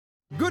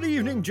Good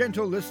evening,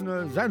 gentle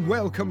listeners, and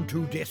welcome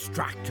to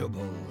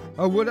Distractable,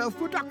 a Wood Elf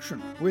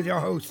production with your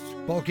hosts,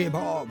 Bulky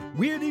Bob,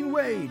 Weirding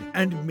Wade,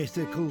 and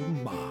Mythical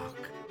Mark.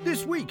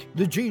 This week,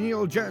 the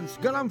genial gents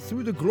galump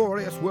through the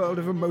glorious world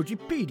of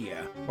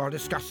Emojipedia while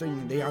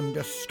discussing the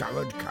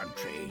undiscovered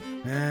country.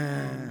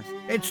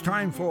 It's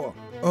time for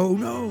Oh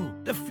No,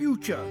 the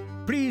Future.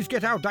 Please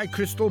get out thy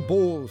crystal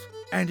balls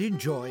and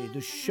enjoy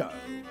the show.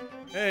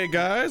 Hey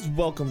guys,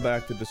 welcome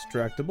back to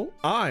Distractable.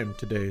 I'm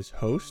today's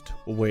host,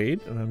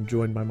 Wade, and I'm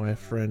joined by my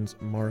friends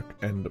Mark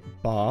and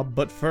Bob.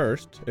 But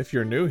first, if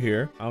you're new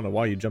here, I don't know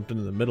why you jumped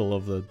into the middle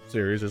of the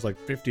series. There's like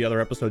 50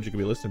 other episodes you could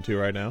be listening to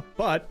right now.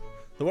 But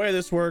the way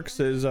this works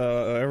is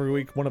every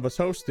week one of us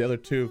hosts, the other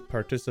two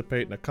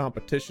participate in a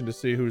competition to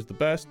see who's the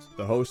best.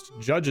 The host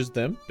judges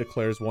them,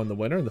 declares one the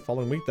winner, and the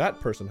following week that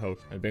person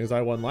hosts. And being as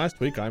I won last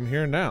week, I'm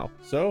here now.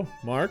 So,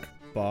 Mark,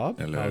 Bob,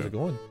 Hello. How's it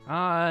going?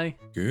 Hi.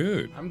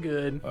 Good. I'm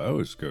good. Oh,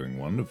 it's going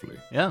wonderfully.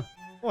 Yeah.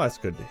 Well, that's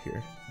good to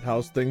hear.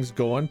 How's things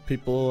going?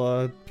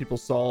 People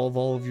solve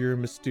all of your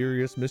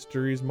mysterious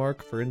mysteries,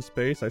 Mark, for In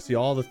Space. I see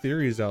all the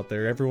theories out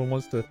there. Everyone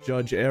wants to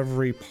judge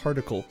every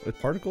particle.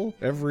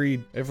 Every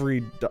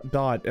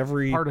dot,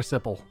 every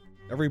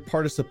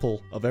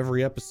participle of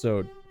every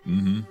episode.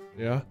 Mm-hmm.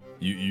 Yeah.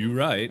 You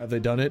right. Have they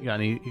done it? You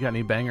got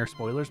any banger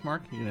spoilers,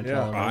 Mark? You gonna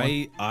tell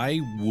everyone?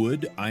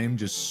 I am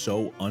just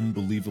so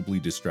unbelievably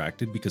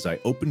distracted because I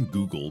open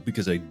Google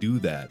because I do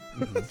that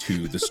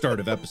to the start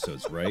of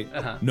episodes, right?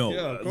 Uh-huh. No, Yeah,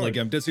 of like course.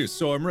 I'm dead serious.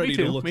 So I'm ready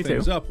too, to look me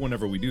things too. up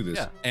whenever we do this.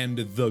 Yeah. And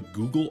the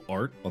Google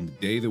art on the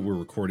day that we're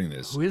recording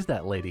this Who is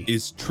that lady?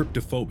 is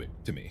tryptophobic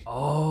to me.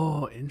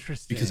 Oh,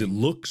 interesting. Because it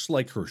looks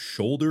like her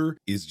shoulder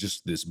is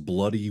just this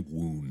bloody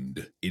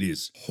wound. It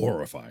is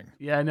horrifying.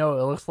 Yeah, I know.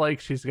 It looks like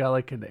she's got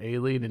like an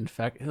alien infect.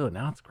 Ew,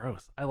 now it's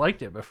gross. I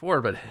liked it before,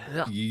 but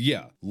ugh.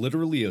 Yeah,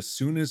 literally as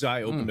soon as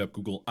I opened up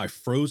Google, I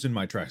froze in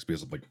my tracks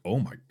because I'm like, oh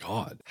my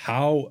God.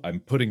 How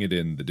I'm putting it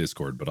in the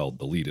Discord, but I'll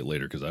delete it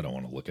later because I don't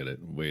want to look at it.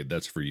 Wait,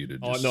 that's for you to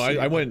Oh just no, see.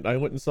 I went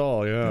and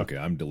saw. Yeah. Okay,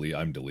 I'm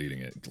deleting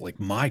it. Like,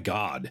 my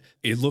God,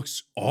 it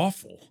looks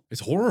awful.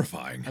 It's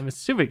horrifying. I'm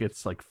assuming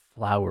it's like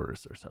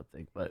flowers or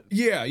something, but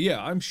Yeah,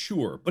 I'm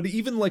sure. But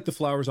even like the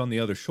flowers on the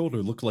other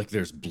shoulder look like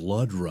there's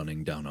blood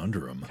running down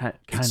under them.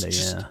 kind of,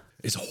 yeah.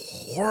 It's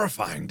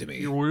horrifying to me.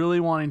 You're really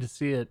wanting to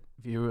see it,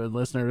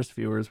 listeners,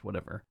 viewers,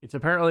 whatever. It's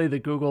apparently the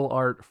Google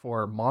art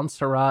for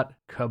Montserrat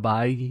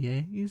Caballé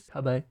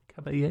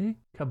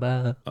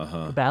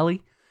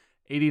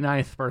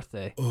 89th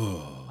birthday.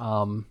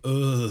 Ugh.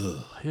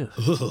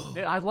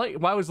 Yeah, I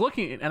was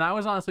looking and I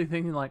was honestly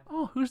thinking like,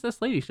 oh, who's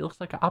this lady? She looks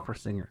like an opera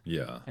singer.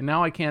 Yeah. And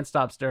now I can't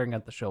stop staring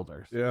at the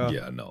shoulders. Yeah.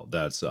 Yeah, no,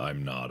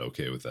 I'm not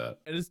okay with that.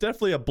 And it's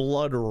definitely a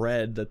blood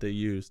red that they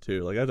use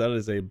too. Like that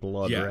is a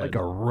blood Yeah. red. Like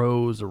a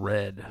rose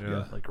red.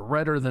 Yeah. Like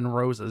redder than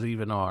roses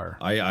even are.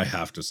 I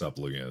have to stop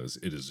looking at this.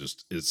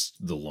 It's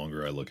the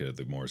longer I look at it,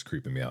 the more it's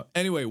creeping me out.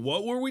 Anyway,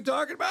 what were we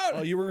talking about?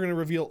 Oh, you were gonna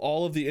reveal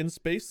all of the in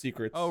space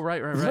secrets. Oh,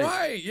 right.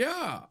 Right, yeah.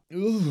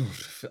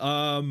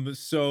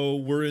 So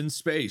we're in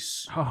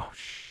space. Oh,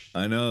 shh.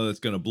 I know that's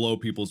gonna blow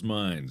people's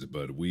minds,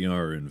 but we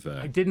are in I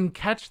fact. didn't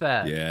catch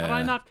that. Yeah. How did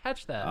I not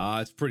catch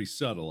that? It's pretty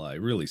subtle. I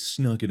really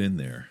snuck it in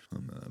there.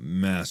 I'm a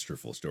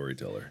masterful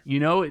storyteller. You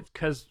know, it's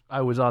because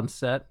I was on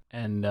set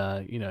and,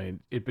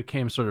 it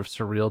became sort of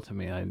surreal to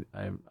me.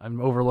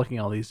 I'm overlooking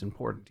all these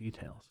important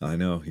details. I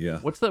know, yeah.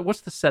 What's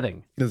the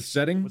setting? The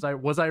setting?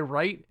 Was I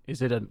right?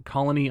 Is it a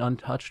colony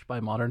untouched by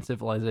modern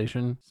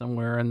civilization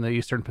somewhere in the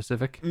Eastern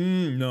Pacific?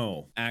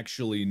 No.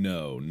 Actually,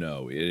 no.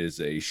 It is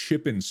a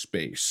ship in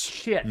space.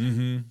 Shit.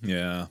 Mm-hmm.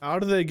 Yeah. How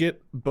do they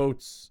get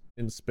boats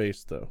in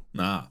space though?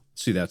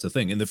 See, that's the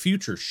thing. In the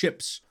future,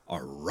 ships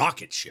are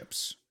rocket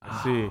ships.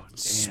 I see. Oh, damn.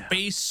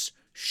 Space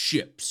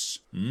ships.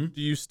 Do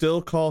you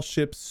still call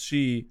ships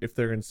she if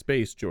they're in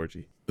space,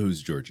 Georgie?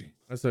 Who's Georgie?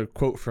 That's a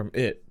quote from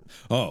It,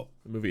 Oh,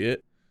 the movie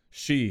It.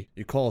 She.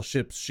 You call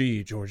ships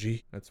she,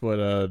 Georgie. That's what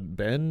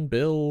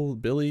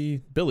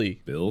Billy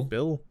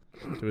Bill?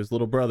 to his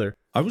little brother.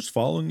 I was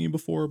following you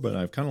before, but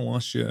I've kind of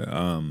lost you.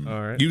 All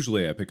right.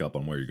 Usually I pick up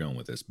on where you're going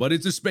with this, but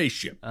it's a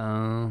spaceship.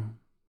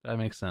 That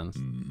makes sense.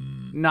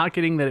 Mm, Not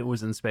getting that it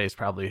was in space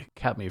probably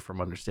kept me from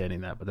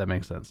understanding that, but that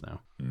makes sense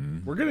now.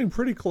 We're getting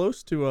pretty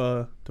close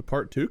to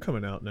part 2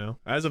 coming out now.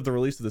 As of the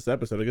release of this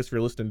episode, I guess if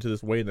you're listening to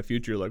this way in the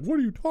future, you're like, what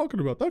are you talking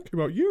about? That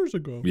came out years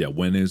ago. Yeah,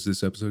 when is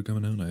this episode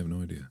coming out? I have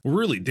no idea. We're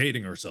really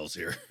dating ourselves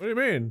here. What do you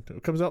mean?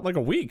 It comes out in like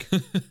a week,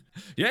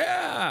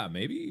 Yeah,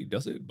 maybe.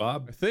 Does it,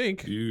 Bob? I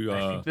think. You, I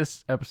think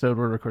this episode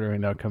we're recording right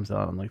now comes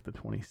out on like the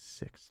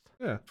 26th.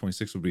 Yeah.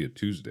 26 would be a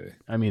Tuesday.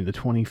 I mean, the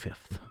 25th.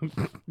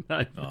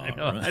 I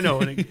know.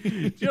 Do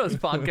you know this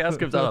podcast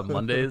comes out on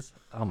Mondays?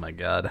 Oh my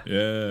god.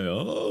 Yeah.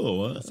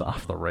 Oh. It's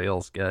off the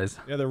rails, guys.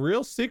 Yeah, the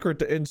real secret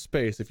to In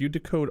Space, if you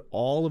decode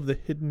all of the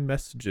hidden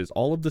messages,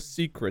 all of the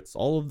secrets,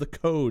 all of the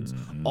codes,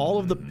 all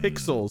of the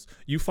pixels,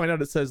 you find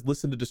out it says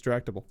listen to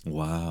Distractible.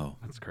 Wow.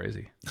 That's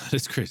crazy.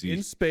 That's crazy.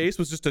 In Space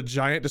was just a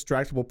giant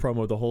Distractible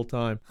promo the whole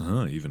time.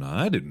 Huh, even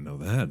I didn't know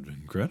that.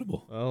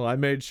 Incredible. Well, I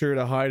made sure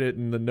to hide it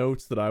in the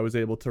notes that I was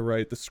able to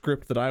write, the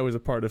script that I was a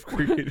part of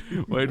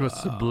creating. Wade was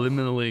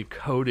subliminally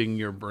coding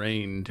your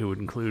brain to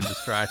include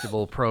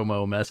distractible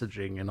promo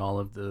messaging and all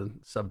of the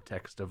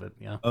subtext of it.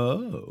 Yeah.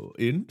 Oh,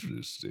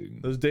 interesting.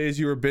 Those days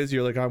you were busy,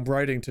 you're like, I'm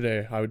writing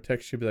today. I would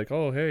text you, be like,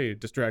 oh, hey,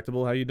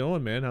 Distractible, how you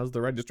doing, man? How's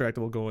the right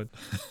Distractible going?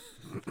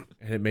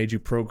 And it made you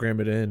program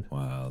it in.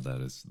 Wow,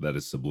 that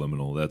is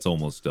subliminal. That's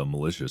almost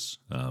malicious.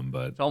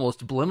 But It's almost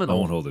I subliminal.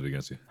 won't hold it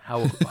against you.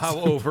 How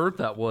overt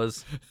that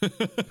was.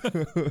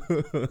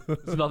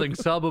 There's nothing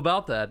sub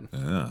about that.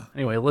 Yeah.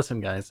 Anyway,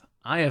 listen, guys.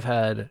 I have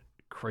had a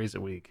crazy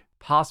week.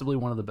 Possibly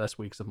one of the best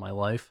weeks of my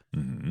life.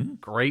 Mm-hmm.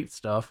 Great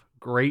stuff.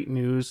 Great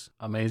news.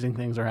 Amazing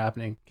things are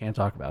happening. Can't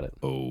talk about it.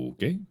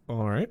 Okay.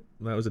 All right.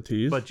 That was a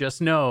tease. But just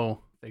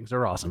know things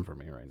are awesome for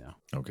me right now.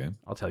 Okay.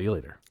 I'll tell you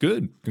later.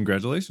 Good.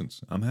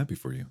 Congratulations. I'm happy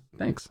for you.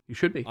 Thanks. You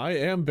should be. I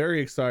am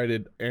very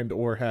excited and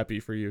or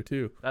happy for you,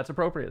 too. That's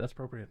appropriate. That's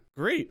appropriate.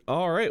 Great.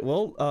 All right.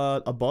 Well,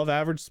 above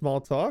average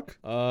small talk.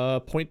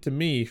 Point to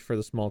me for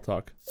the small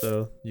talk.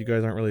 So you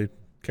guys aren't really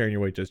carrying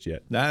your weight just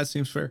yet. That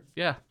seems fair.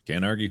 Yeah.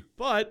 Can't argue.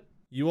 But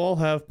you all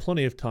have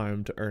plenty of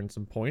time to earn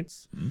some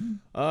points.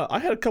 I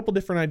had a couple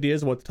different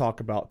ideas of what to talk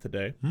about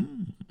today.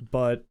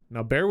 But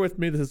now bear with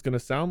me. This is going to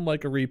sound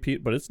like a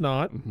repeat, but it's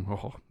not.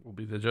 Oh, we'll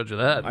be the judge of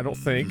that. I don't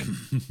think.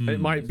 It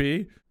might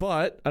be,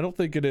 but I don't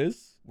think it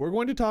is. We're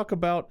going to talk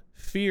about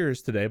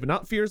fears today, but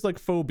not fears like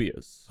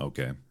phobias.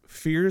 Okay.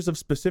 Fears of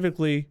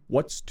specifically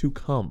what's to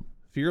come.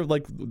 Fear of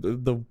like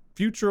the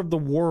future of the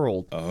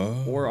world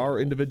or our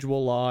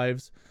individual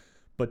lives,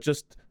 but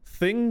just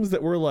things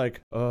that we're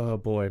like, oh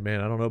boy, man,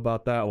 I don't know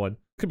about that one.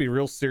 Could be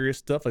real serious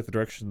stuff like the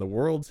direction the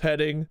world's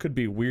heading. Could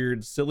be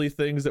weird, silly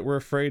things that we're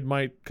afraid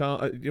might come,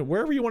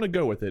 wherever you want to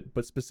go with it.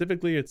 But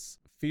specifically, it's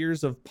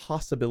fears of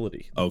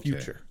possibility, the Okay.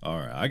 future. All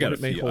right. I got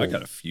it may a few. I hold.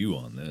 got a few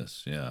on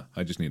this. Yeah.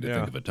 I just need to Yeah.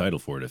 think of a title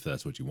for it if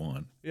that's what you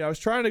want. Yeah, I was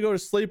trying to go to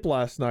sleep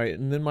last night,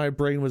 and then my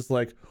brain was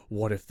like,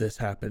 what if this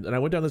happened? And I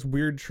went down this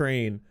weird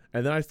train,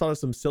 and then I thought of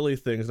some silly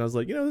things, and I was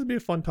like, this would be a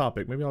fun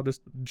topic. Maybe I'll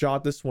just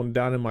jot this one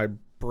down in my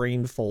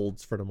brain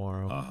folds for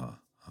tomorrow.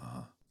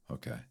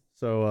 Okay.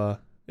 So,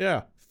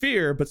 yeah,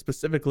 fear, but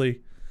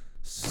specifically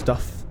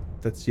stuff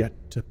that's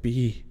yet to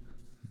be.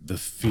 The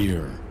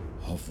fear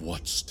of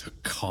what's to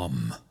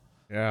come.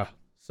 Yeah.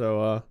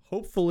 So,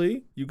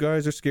 hopefully you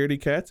guys are scaredy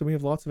cats and we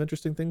have lots of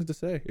interesting things to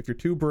say. If you're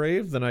too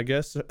brave, then I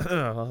guess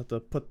I'll have to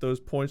put those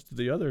points to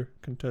the other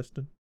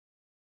contestant.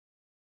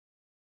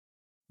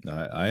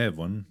 I have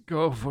one.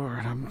 Go for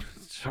it.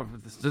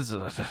 This is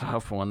a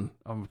tough one.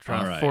 I'm trying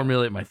All to right.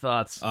 formulate my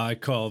thoughts. I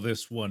call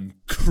this one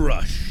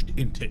crushed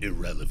into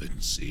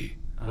irrelevancy.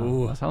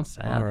 Oh, that sounds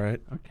sad. All right.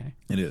 Okay.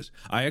 It is.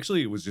 I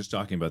actually was just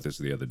talking about this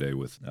the other day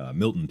with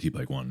Milton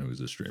T-Pike1, who is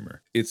a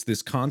streamer. It's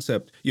this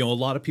concept, a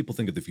lot of people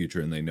think of the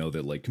future and they know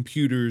that like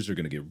computers are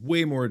going to get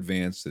way more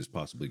advanced. There's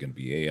possibly going to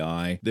be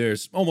AI.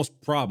 There's almost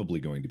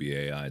probably going to be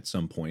AI at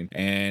some point.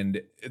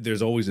 And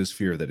there's always this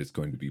fear that it's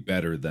going to be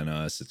better than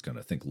us. It's going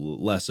to think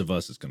less of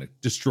us. It's going to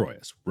destroy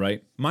us,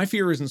 right? My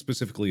fear isn't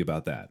specifically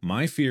about that.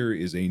 My fear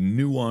is a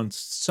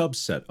nuanced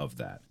subset of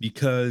that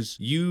because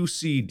you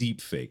see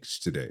deep fakes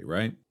today,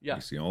 right? Yeah.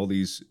 You see all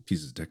these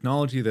pieces of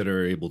technology that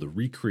are able to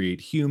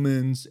recreate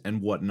humans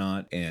and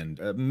whatnot and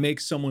make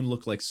someone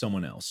look like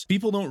someone else.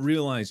 People don't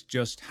realize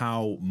just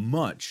how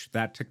much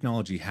that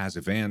technology has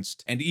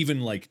advanced and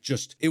even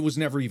it was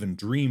never even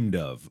dreamed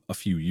of a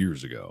few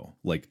years ago.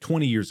 Like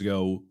 20 years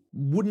ago,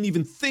 wouldn't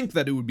even think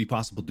that it would be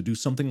possible to do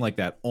something like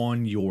that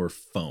on your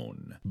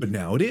phone. But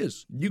now it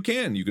is. You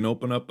can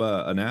open up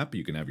an app.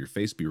 You can have your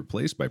face be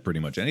replaced by pretty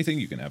much anything.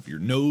 You can have your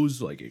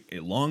nose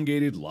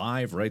elongated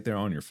live right there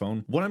on your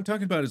phone. What I'm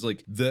talking about is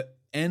the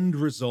end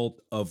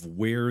result of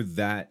where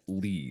that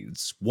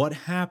leads. What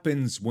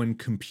happens when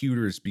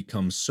computers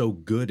become so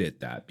good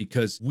at that?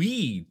 Because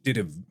we did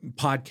a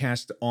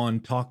podcast on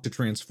Talk to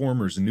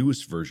Transformers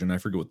newest version. I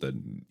forget what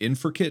the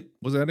Infrkit,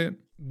 was that it?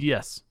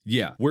 Yes.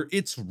 Yeah, where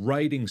it's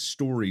writing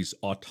stories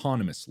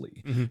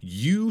autonomously. Mm-hmm.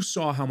 You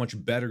saw how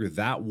much better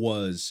that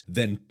was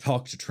than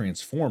Talk to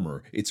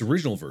Transformer, its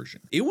original version.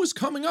 It was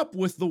coming up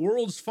with the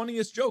world's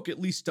funniest joke, at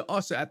least to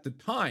us at the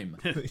time.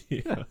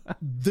 Yeah.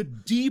 The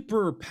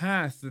deeper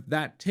path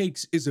that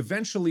takes is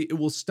eventually it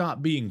will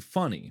stop being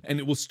funny and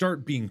it will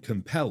start being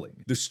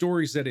compelling. The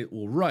stories that it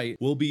will write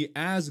will be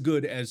as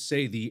good as,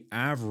 say, the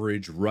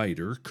average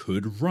writer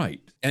could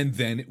write, and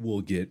then it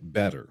will get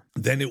better.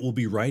 then it will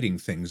be writing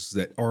things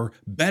that are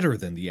better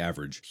than the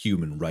average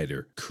human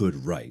writer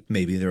could write.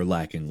 Maybe they're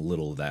lacking a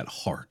little of that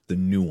heart, the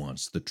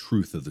nuance, the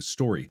truth of the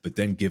story, but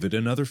then give it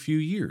another few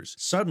years.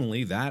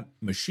 Suddenly, that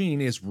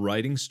machine is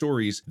writing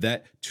stories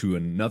that, to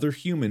another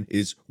human,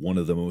 is one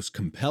of the most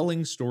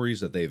compelling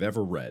stories that they've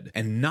ever read.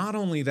 And not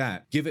only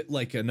that, give it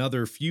like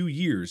another few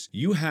years,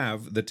 you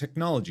have the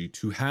technology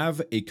to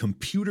have a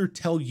computer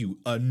tell you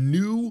a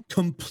new,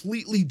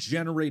 completely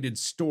generated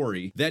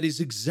story that is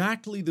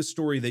exactly the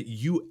story that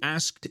you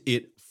asked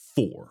it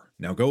for.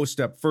 Now go a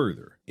step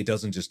further. It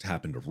doesn't just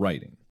happen to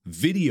writing.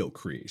 Video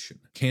creation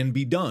can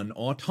be done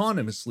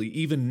autonomously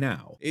even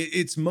now.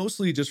 It's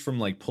mostly just from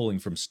like pulling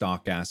from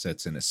stock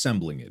assets and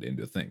assembling it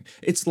into a thing.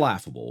 It's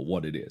laughable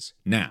what it is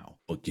now,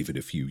 but give it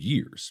a few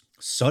years.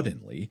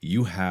 Suddenly,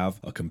 you have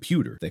a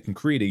computer that can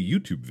create a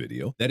YouTube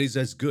video that is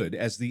as good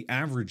as the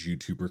average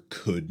YouTuber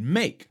could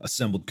make.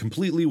 Assembled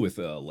completely with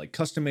like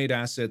custom-made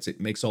assets.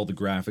 It makes all the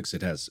graphics.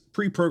 It has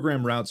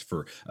pre-programmed routes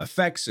for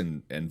effects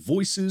and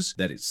voices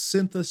that it's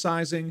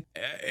synthesizing.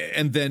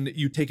 And then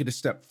you take it a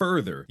step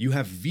further. You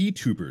have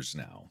VTubers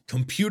now,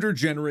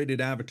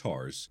 computer-generated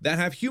avatars that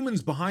have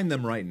humans behind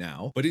them right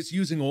now, but it's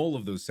using all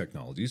of those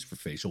technologies for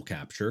facial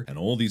capture and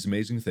all these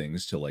amazing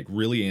things to like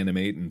really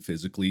animate and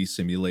physically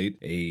simulate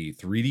a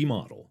 3D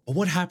model. But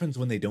what happens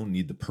when they don't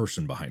need the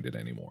person behind it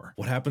anymore?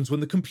 What happens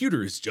when the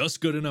computer is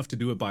just good enough to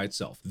do it by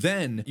itself?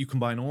 Then you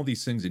combine all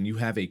these things and you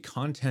have a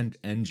content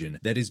engine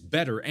that is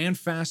better and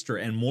faster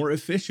and more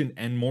efficient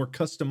and more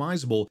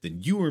customizable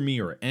than you or me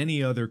or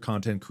any other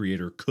content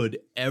creator could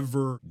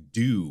ever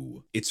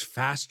do. It's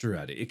faster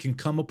at it. It can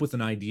come up with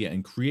an idea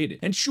and create it.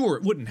 And sure,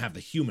 it wouldn't have the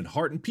human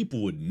heart and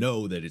people would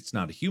know that it's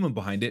not a human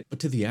behind it, but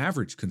to the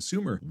average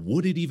consumer,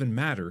 would it even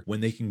matter when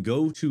they can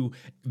go to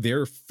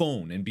their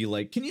phone and be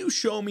like, can you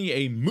show me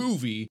a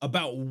movie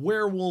about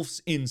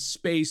werewolves in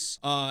space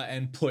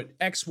and put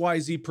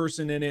XYZ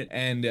person in it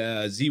and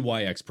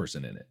ZYX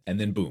person in it? And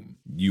then boom,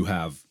 you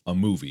have a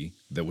movie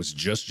that was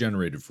just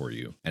generated for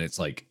you. And it's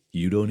like,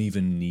 you don't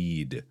even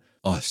need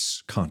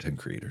us content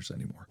creators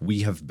anymore. We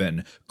have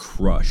been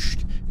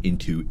crushed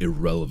into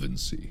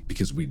irrelevancy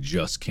because we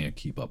just can't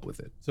keep up with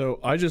it.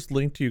 So I just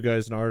linked to you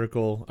guys an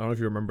article. I don't know if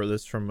you remember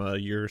this from a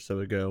year or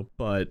so ago,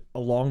 but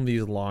along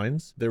these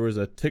lines, there was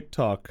a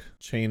TikTok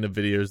chain of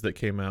videos that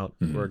came out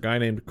where a guy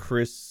named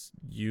Chris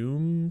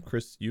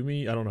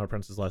Yumi, I don't know how to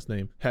pronounce his last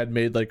name, had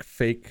made like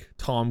fake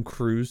Tom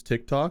Cruise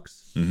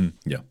TikToks.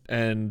 Yeah.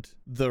 And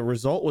the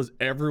result was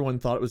everyone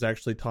thought it was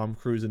actually Tom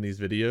Cruise in these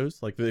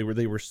videos. Like they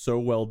were so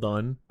well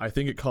done. I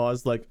think it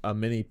caused like a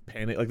mini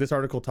panic. Like this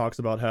article talks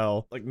about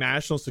how like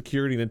national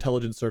security and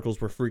intelligence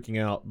circles were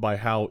freaking out by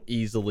how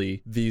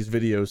easily these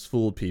videos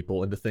fooled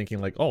people into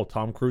thinking like, oh,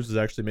 Tom Cruise is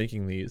actually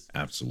making these.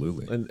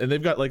 Absolutely. And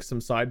they've got like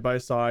some side by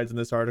sides in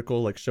this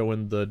article, like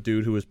showing the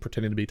dude who was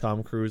pretending to be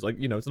Tom Cruise. Like,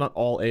 you know, it's not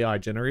all AI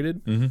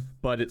generated,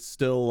 but it's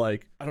still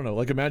like, I don't know,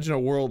 like imagine a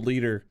world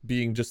leader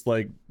being just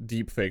like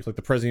deep faked, like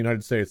the president of the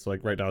United States,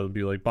 like right now it would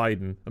be like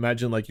Biden.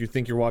 Imagine like you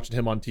think you're watching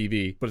him on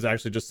TV, but it's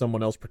actually just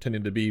someone else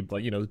pretending to be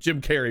like, you know,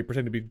 Jim Carrey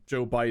pretending to be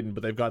Joe Biden,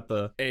 but they've got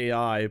the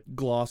AI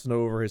glossing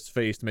over his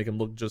face to make him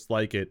look just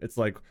like it. It's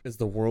like, is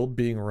the world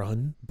being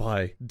run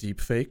by deep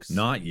fakes?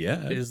 Not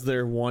yet. Is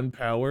there one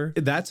power?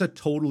 That's a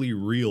totally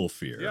real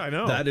fear. Yeah, I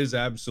know. That is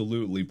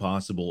absolutely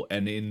possible.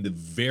 And in the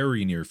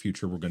very near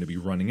future, we're going to be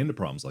running into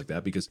problems like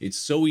that because it's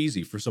so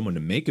easy for someone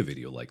to make a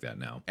video like that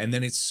now. And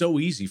then it's so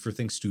easy for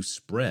things to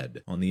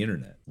spread on the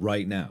internet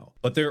right now.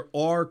 But there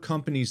are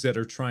companies that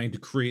are trying to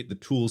create the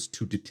tools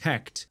to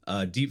detect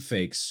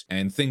deepfakes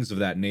and things of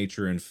that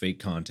nature and fake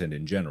content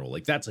in general.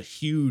 Like that's a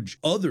huge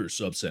other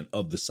subset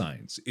of the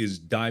science, is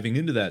diving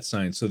into that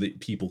science so that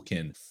people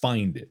can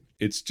find it.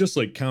 It's just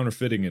like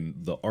counterfeiting in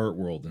the art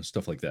world and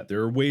stuff like that.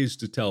 There are ways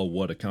to tell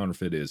what a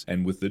counterfeit is.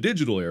 And with the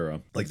digital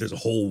era, like there's a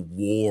whole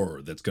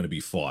war that's going to be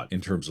fought in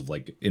terms of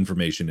like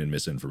information and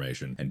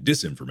misinformation and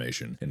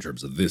disinformation in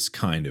terms of this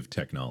kind of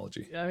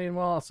technology. I mean,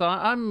 well, so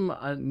I'm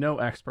no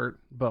expert,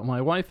 but my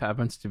wife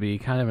happens to be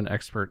kind of an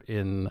expert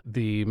in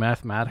the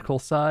mathematical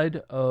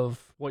side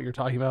of what you're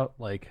talking about,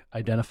 like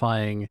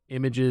identifying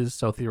images,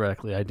 so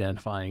theoretically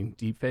identifying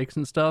deepfakes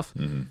and stuff.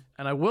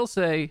 And I will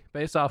say,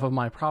 based off of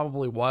my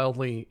probably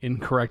wildly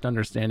incorrect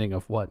understanding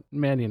of what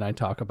Mandy and I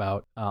talk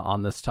about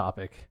on this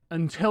topic,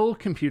 until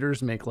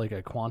computers make like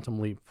a quantum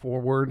leap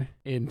forward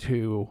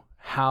into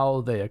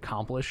how they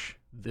accomplish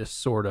this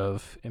sort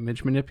of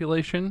image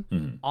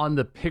manipulation on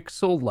the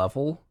pixel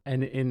level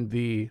and in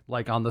the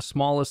like on the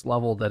smallest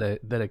level that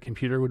a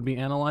computer would be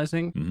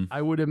analyzing,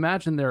 I would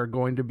imagine there are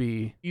going to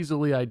be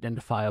easily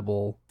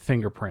identifiable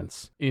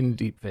fingerprints in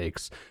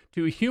deepfakes.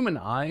 To a human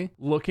eye,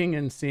 looking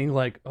and seeing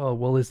like, oh,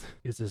 well, is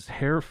his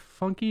hair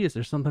funky? Is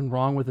there something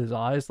wrong with his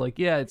eyes? Like,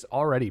 yeah, it's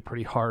already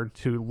pretty hard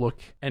to look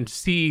and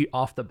see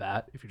off the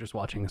bat if you're just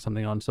watching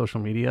something on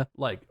social media,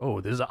 like, oh,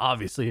 this is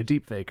obviously a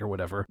deepfake or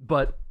whatever.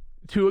 But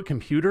to a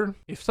computer,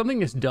 if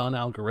something is done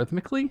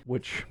algorithmically,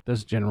 which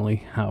that's generally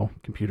how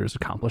computers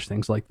accomplish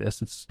things like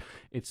this,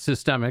 it's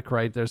systemic,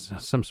 right? There's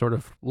some sort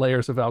of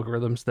layers of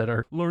algorithms that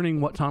are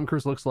learning what Tom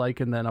Cruise looks like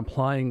and then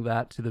applying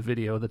that to the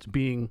video that's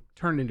being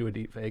turned into a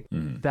deepfake.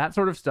 That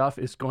sort of stuff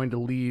is going to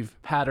leave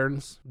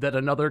patterns that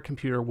another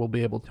computer will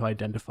be able to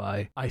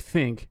identify, I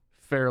think,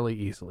 fairly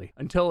easily,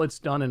 until it's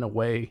done in a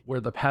way where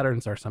the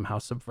patterns are somehow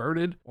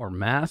subverted or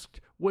masked,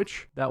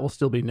 which that will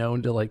still be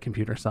known to like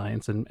computer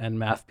science and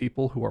math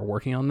people who are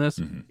working on this.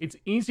 It's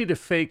easy to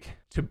fake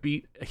to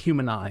beat a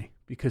human eye,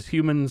 because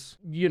humans,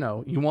 you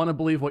want to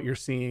believe what you're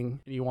seeing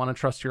and you want to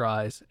trust your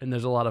eyes. And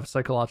there's a lot of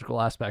psychological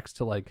aspects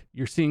to like,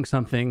 you're seeing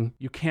something,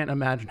 you can't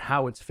imagine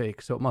how it's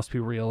fake, so it must be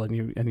real. And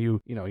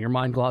you your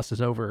mind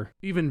glosses over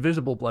even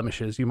visible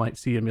blemishes you might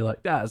see and be like,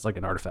 it's like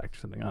an artifact or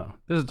something. Oh,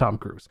 this is Tom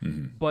Cruise.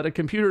 But a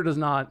computer does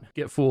not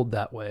get fooled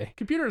that way.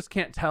 Computers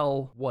can't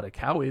tell what a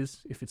cow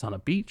is if it's on a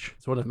beach.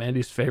 It's one of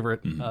Mandy's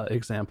favorite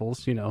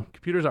examples.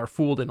 Computers are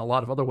fooled in a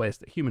lot of other ways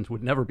that humans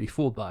would never be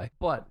fooled by.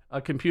 But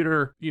a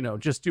computer,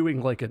 just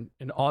doing like an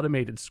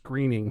automated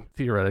screening,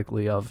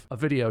 theoretically, of a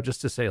video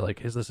just to say,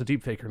 like, is this a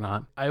deepfake or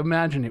not? I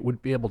imagine it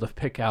would be able to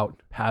pick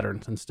out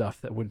patterns and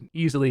stuff that would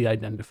easily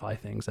identify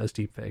things as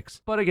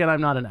deepfakes. But again, I'm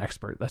not an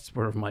expert. That's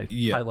sort of my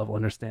high-level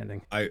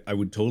understanding. I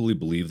would totally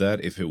believe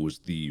that if it was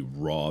the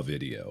raw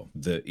video.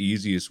 The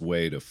easiest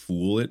way to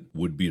fool it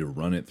would be to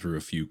run it through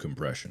a few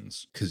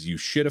compressions, because you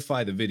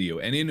shitify the video.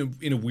 And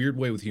in a weird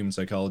way with human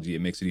psychology,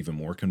 it makes it even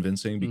more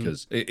convincing,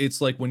 because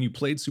it's like when you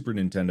played Super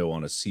Nintendo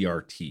on a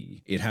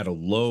CRT, it had a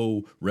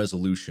low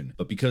resolution,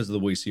 but because of the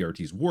way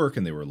CRTs work,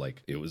 and they were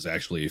like, it was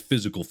actually a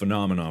physical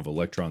phenomenon of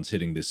electrons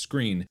hitting this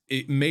screen,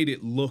 it made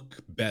it look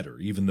better,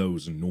 even though it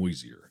was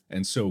noisier.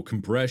 And so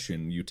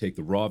compression, you take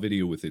the raw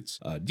video with its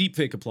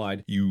deepfake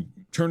applied, you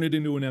turn it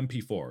into an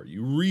MP4,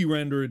 you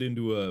re-render it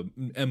into a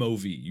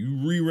MOV, you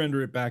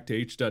re-render it back to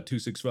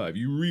H.265,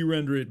 you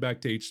re-render it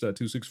back to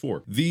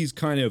H.264. These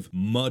kind of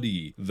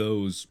muddy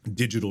those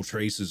digital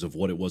traces of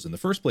what it was in the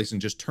first place and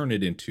just turn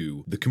it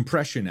into the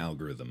compression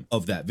algorithm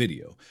of that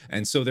video.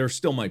 And so there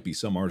still might be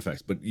some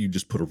artifacts, but you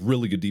just put a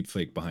really good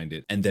deepfake behind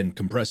it and then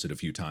compress it a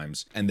few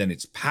times, and then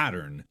its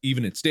pattern,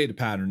 even its data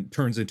pattern,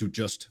 turns into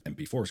just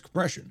MP4's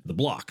compression, the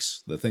blocks,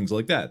 the things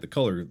like that, the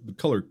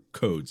color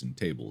codes and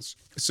tables.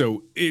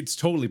 So it's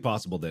totally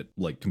possible that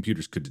like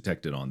computers could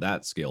detect it on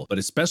that scale, but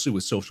especially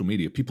with social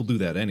media, people do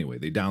that anyway.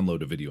 They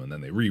download a video and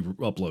then they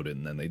re-upload it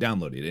and then they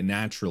download it. It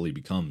naturally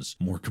becomes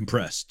more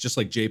compressed, just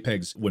like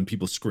JPEGs. When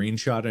people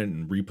screenshot it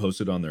and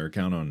repost it on their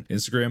account on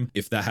Instagram,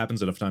 if that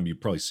happens enough time,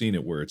 you've probably seen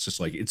it where it's just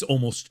like, it's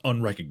almost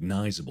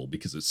unrecognizable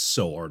because it's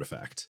so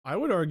artifact. I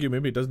would argue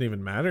maybe it doesn't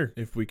even matter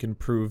if we can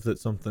prove that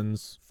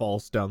something's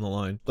false down the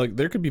line. Like,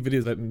 there could be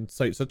videos that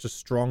incite such a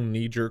strong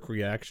knee-jerk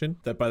reaction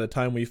that by the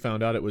time we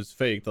found out it was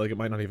fake, like, it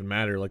might not even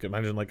matter. Like,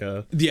 imagine like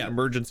a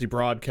emergency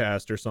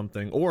broadcast or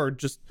something, or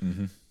just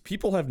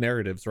people have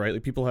narratives, right?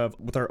 Like, people have,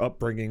 with our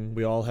upbringing,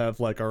 we all have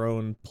like our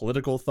own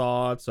political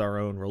thoughts, our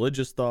own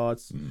religious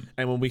thoughts.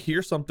 And when we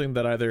hear something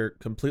that either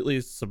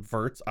completely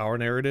subverts our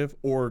narrative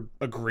or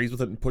agrees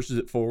with it and pushes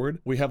it forward,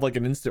 we have like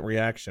an instant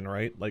reaction,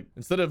 right? Like,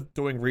 instead of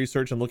doing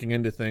research and looking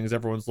into things,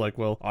 everyone's like,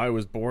 well, I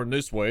was born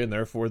this way and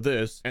therefore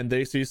this. And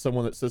they see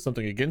someone that says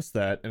something against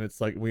that, and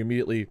it's like we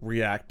immediately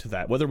react to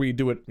that. Whether we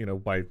do it,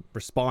 by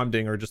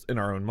responding or just in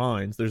our own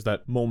minds, there's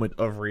that moment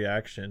of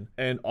reaction.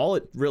 And all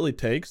it really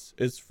takes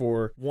is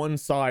for one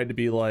side to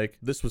be like,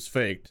 this was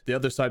faked, the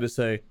other side to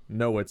say,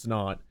 no, it's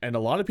not. And a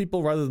lot of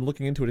people, rather than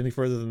looking into it any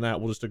further than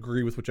that, will just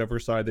agree with whichever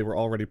side they were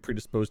already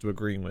predisposed to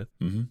agreeing with.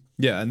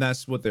 Yeah, and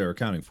that's what they're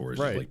accounting for, is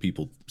just like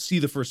people see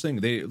the first thing.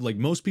 They, like,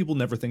 most people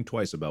never think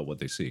twice about what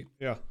they see.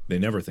 Yeah. They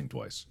never think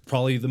twice.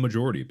 Probably the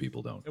majority of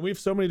people don't. And we have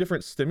so many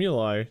different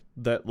stimuli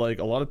that, like,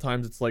 a lot of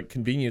times it's like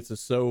convenience is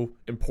so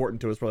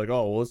important to us. We're like,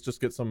 oh, well, let's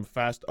just get some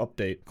fast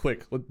update.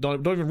 Quick.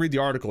 Don't even read the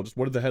article. Just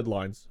what are the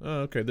headlines?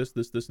 Oh, okay, this,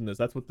 and this.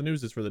 That's what the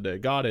news is for the day.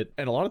 Got it.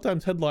 And a lot of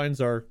times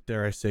headlines are,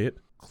 dare I say it,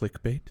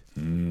 clickbait.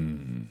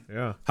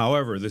 Yeah.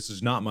 However, this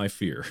is not my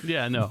fear.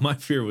 Yeah, no. My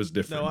fear was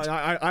different.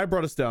 No, I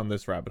brought us down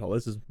this rabbit hole.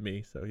 This is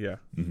me, so yeah.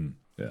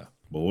 Yeah.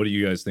 Well, what do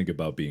you guys think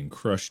about being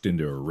crushed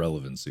into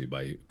irrelevancy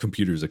by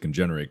computers that can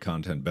generate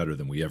content better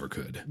than we ever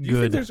could? Do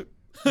you think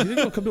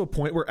it'll come to a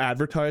point where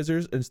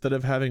advertisers, instead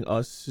of having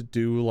us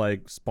do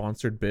like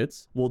sponsored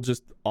bits, will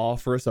just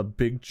offer us a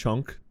big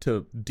chunk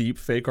to deep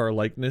fake our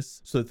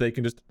likeness so that they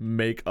can just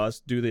make us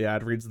do the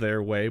ad reads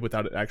their way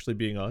without it actually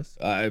being us?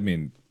 I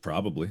mean,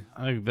 probably.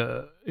 I think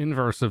the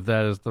inverse of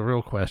that is the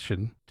real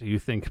question. Do you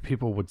think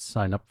people would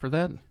sign up for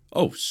that?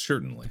 Oh,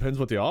 certainly. Depends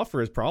what the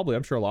offer is, probably.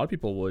 I'm sure a lot of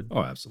people would.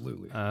 Oh,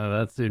 absolutely.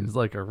 That seems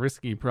like a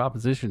risky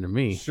proposition to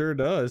me. Sure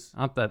does.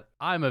 Not that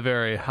I'm a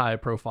very high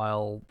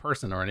profile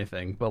person or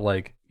anything, but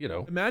like, you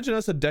know. Imagine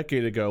us a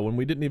decade ago when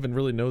we didn't even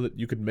really know that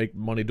you could make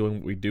money doing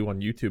what we do on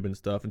YouTube and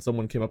stuff, and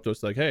someone came up to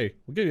us like, hey,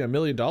 we'll give you $1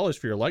 million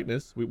for your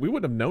likeness. We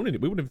wouldn't have known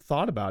it. We wouldn't have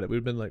thought about it. We'd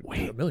have been like,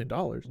 wait, $1 million?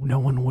 No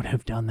one would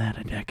have done that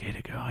a decade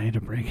ago. I had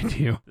to break it to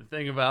you. The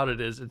thing about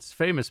it is it's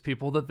famous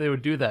people that they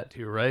would do that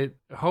to, right?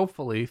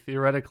 Hopefully,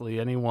 theoretically,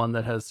 anyone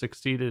that has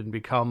succeeded and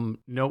become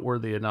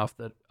noteworthy enough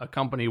that a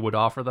company would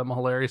offer them a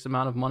hilarious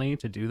amount of money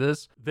to do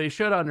this, they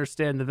should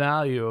understand the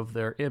value of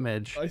their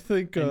image. I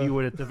think And you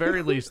would at the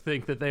very least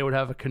think that they would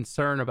have a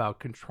concern about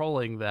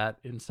controlling that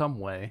in some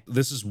way.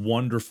 This is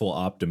wonderful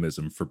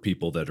optimism for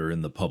people that are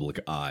in the public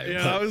eye.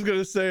 Yeah, I was going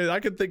to say, I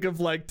could think of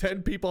like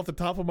 10 people off the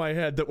top of my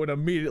head that would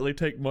immediately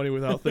take money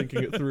without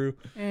thinking it through.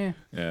 Yeah,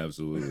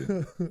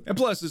 absolutely. And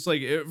plus, it's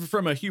like,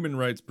 from a human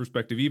rights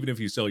perspective, even if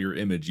you sell your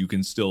image, you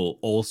can still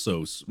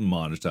also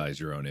monetize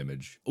your own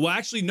image. Well,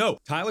 actually, no.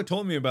 Tyler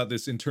told me about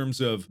this in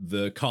terms of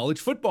the college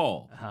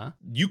football.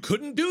 You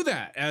couldn't do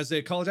that as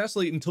a college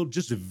athlete until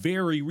just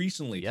very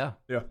recently. Yeah.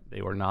 Yeah.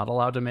 They were not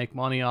allowed to make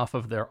money off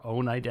of their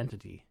own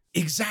identity.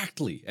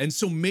 Exactly. And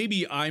so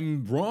maybe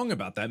I'm wrong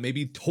about that.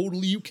 Maybe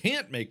totally you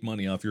can't make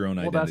money off your own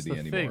Well, that's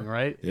identity the anymore. thing,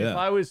 right? Yeah. If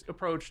I was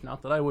approached,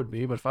 not that I would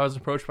be, but if I was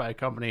approached by a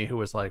company who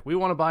was like, we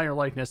want to buy your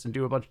likeness and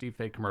do a bunch of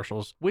deepfake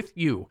commercials with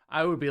you,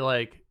 I would be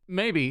like,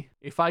 maybe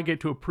if I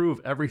get to approve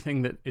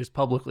everything that is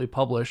publicly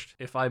published,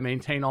 if I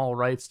maintain all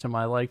rights to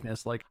my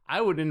likeness, like I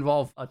would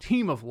involve a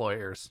team of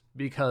lawyers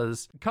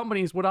because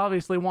companies would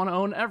obviously want to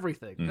own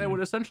everything. They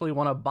would essentially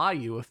want to buy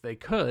you if they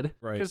could.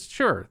 Right. Because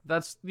sure,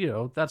 that's, you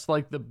know, that's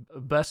like the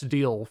best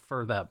deal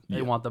for them.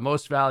 They want the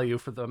most value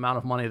for the amount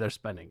of money they're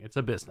spending. It's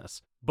a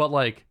business. But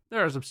like,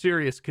 there are some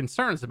serious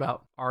concerns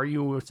about, are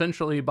you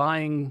essentially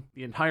buying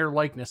the entire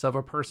likeness of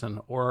a person,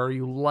 or are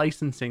you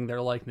licensing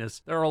their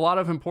likeness? There are a lot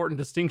of important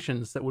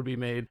distinctions that would be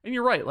made. And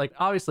you're right, like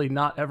obviously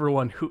not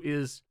everyone who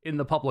is in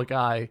the public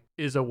eye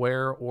is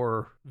aware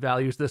or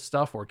values this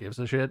stuff or gives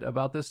a shit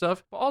about this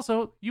stuff. But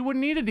also, you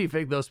wouldn't need to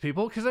defake those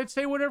people because they'd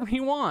say whatever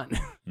you want.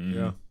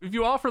 Yeah. If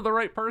you offer the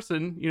right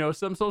person, you know,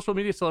 some social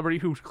media celebrity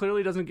who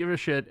clearly doesn't give a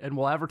shit and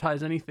will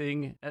advertise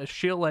anything,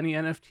 shill any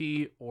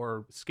NFT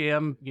or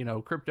scam, you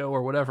know, crypto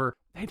or whatever,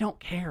 they don't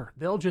care.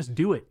 They'll just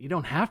do it. You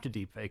don't have to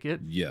deepfake it.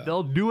 Yeah.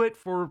 They'll do it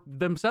for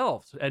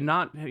themselves and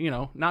not, you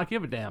know, not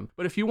give a damn.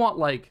 But if you want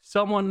like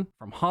someone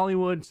from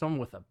Hollywood, someone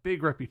with a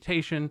big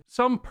reputation,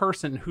 some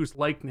person whose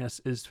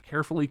likeness is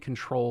carefully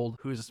controlled,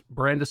 whose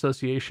brand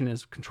association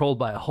is controlled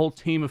by a whole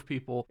team of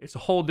people, it's a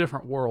whole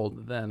different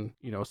world than,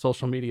 you know,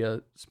 social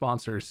media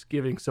sponsors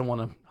giving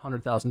someone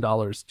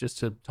 $100,000 just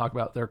to talk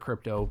about their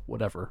crypto,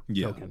 whatever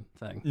token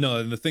thing. No,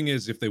 and the thing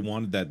is, if they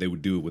wanted that, they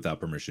would do it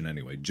without permission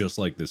anyway, just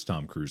like this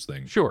Tom Cruise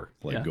thing. Sure.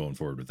 Like yeah. going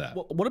forward with that.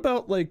 Well, what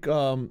about like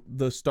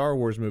the Star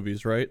Wars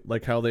movies, right?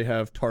 Like how they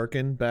have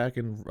Tarkin back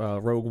in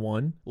Rogue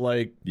One.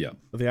 Like, Yeah.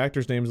 the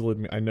actor's name's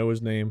eluding me. I know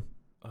his name.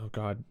 Oh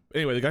God.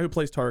 Anyway, the guy who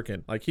plays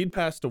Tarkin, like he'd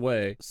passed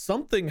away.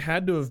 Something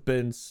had to have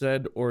been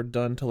said or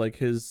done to like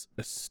his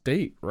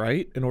estate,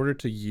 right? In order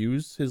to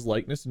use his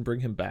likeness and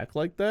bring him back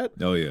like that.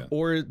 Oh, yeah.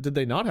 Or did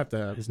they not have to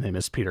have His name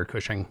is Peter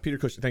Cushing. Peter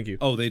Cushing? Thank you.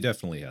 Oh, they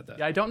definitely had that.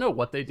 Yeah, I don't know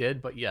what they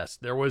did, but yes,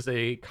 there was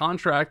a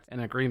contract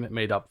and agreement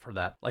made up for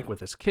that, like with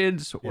his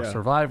kids or Yeah.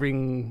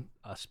 surviving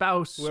a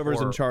spouse, Whoever's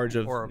in charge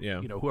of- or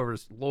yeah. you know,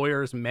 whoever's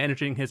lawyers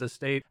managing his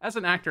estate. As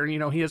an actor, you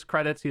know, he has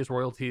credits, he has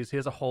royalties, he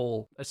has a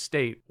whole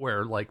estate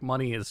where like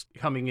money is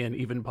coming in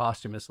even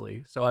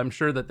posthumously. So I'm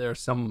sure that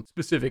there's some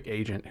specific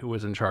agent who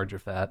was in charge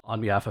of that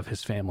on behalf of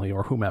his family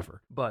or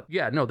whomever. But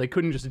yeah, no, they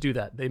couldn't just do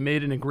that. They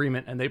made an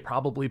agreement and they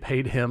probably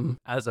paid him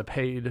as a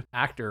paid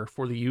actor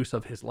for the use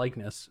of his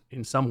likeness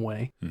in some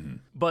way.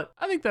 But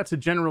I think that's a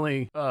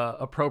generally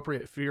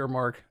appropriate fear,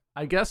 Mark.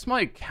 I guess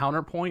my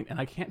counterpoint, and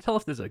I can't tell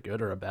if this is a good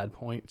or a bad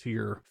point to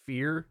your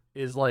fear,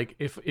 is like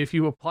if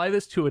you apply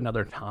this to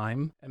another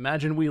time,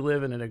 imagine we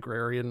live in an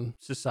agrarian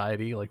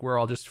society, like we're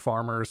all just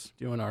farmers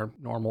doing our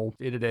normal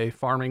day-to-day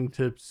farming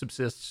to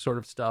subsist sort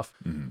of stuff.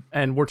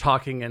 And we're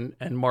talking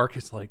and Mark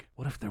is like,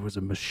 what if there was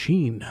a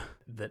machine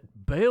that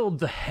baled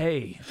the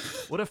hay?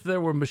 What if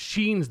there were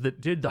machines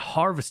that did the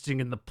harvesting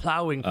and the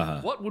plowing?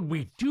 What would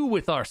we do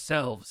with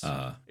ourselves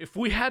if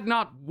we had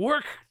not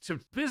work to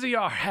busy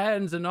our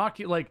hands and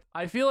like,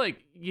 I feel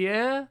like,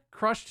 yeah,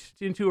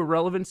 crushed into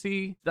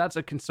irrelevancy, that's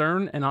a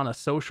concern. And on a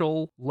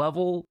social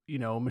level, you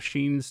know,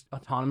 machines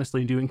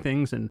autonomously doing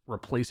things and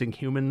replacing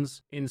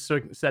humans in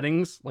certain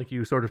settings, like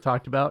you sort of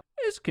talked about,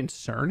 is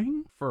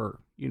concerning for,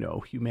 you know,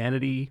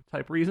 humanity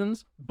type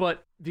reasons.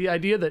 But the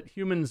idea that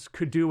humans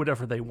could do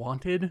whatever they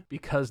wanted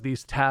because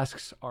these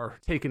tasks are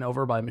taken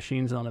over by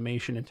machines and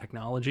automation and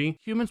technology,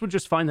 humans would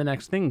just find the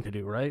next thing to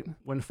do, right?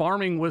 When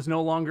farming was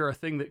no longer a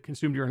thing that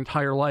consumed your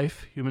entire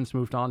life, humans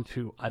moved on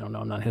to, I don't know,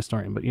 I'm not a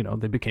historian, but you know,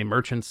 they became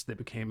merchants, they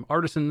became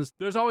artisans.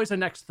 There's always a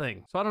next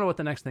thing. So I don't know what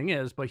the next thing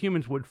is, but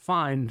humans would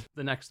find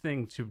the next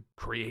thing to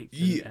create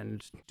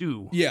and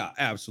do. Yeah,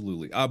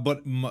 absolutely.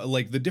 But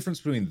like the difference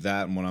between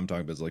that and what I'm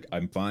talking about is like,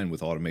 I'm fine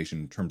with automation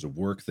in terms of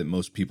work that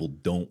most people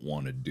don't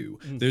want to do.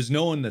 There's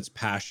no one that's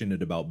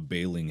passionate about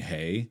baling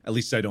hay. At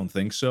least I don't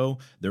think so.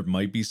 There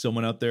might be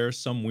someone out there,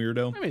 some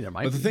weirdo. I mean, there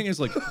might But be. the thing is,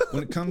 like,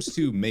 when it comes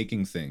to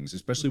making things,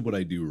 especially what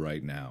I do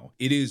right now,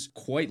 it is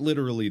quite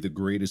literally the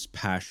greatest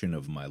passion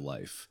of my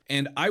life.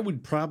 And I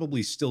would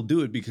probably still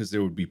do it because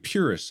there would be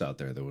purists out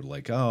there that would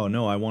like, oh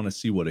no, I want to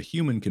see what a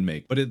human can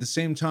make. But at the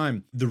same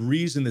time, the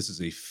reason this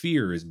is a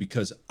fear is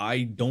because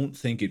I don't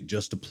think it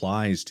just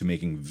applies to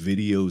making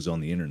videos on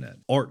the internet.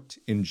 Art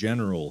in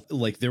general,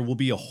 like there will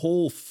be a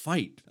whole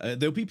fight.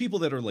 There'll be people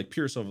that are like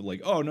purists of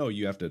like, oh no,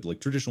 you have to like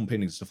traditional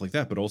painting and stuff like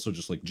that, but also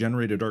just like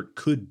generated art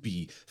could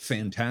be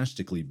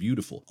fantastically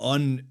beautiful,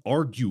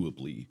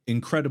 unarguably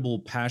incredible,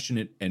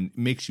 passionate, and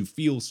makes you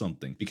feel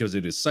something because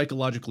it is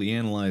psychologically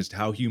analyzed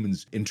how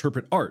humans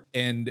interpret art.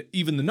 And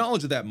even the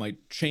knowledge of that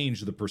might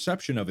change the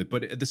perception of it.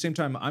 But at the same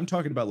time, I'm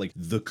talking about like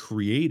the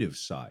creative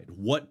side,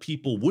 what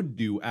people would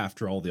do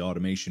after all the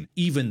automation.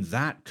 Even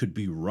that could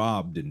be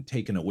robbed and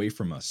taken away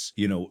from us,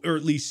 you know, or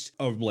at least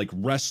of like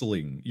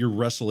wrestling. You're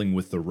wrestling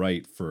with the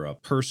right for a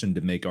person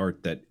to make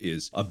art that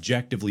is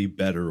objectively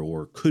better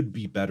or could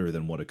be better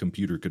than what a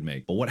computer could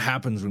make. But what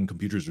happens when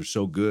computers are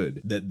so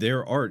good that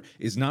their art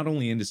is not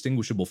only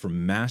indistinguishable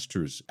from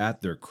masters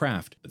at their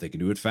craft, but they can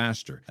do it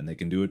faster and they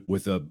can do it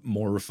with a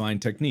more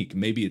refined technique.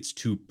 Maybe it's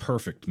too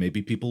perfect.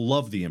 Maybe people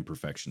love the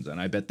imperfections, and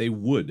I bet they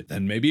would.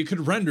 Then maybe it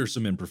could render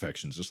some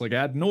imperfections, just like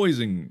add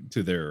noising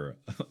to their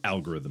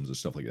algorithms and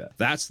stuff like that.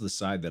 That's the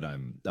side that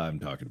I'm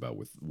talking about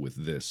with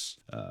this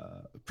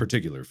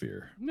particular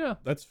fear. Yeah.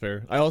 That's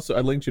fair. I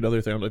linked you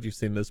another thing. I don't know if you've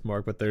seen this,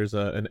 Mark, but there's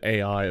an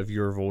AI of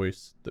your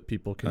voice that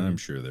people can. I'm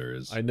sure there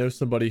is. I know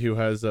somebody who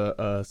has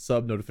a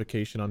sub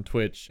notification on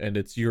Twitch, and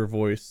it's your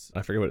voice.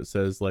 I forget what it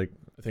says. Like,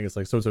 I think it's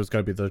like, so-and-so's got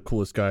to be the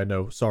coolest guy I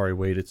know. Sorry,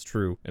 Wade, it's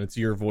true. And it's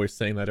your voice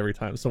saying that every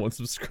time someone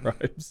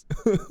subscribes.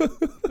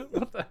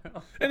 What the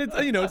hell? And it's,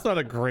 you know, it's not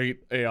a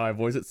great AI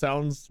voice. It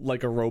sounds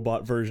like a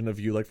robot version of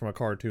you, like from a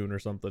cartoon or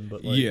something.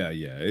 But like, yeah,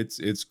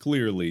 it's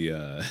clearly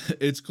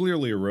it's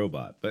clearly a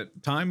robot,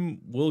 but time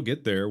will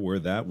get there where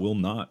that will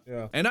not.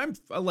 Yeah. And I'm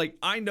like,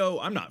 I know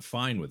I'm not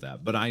fine with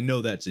that, but I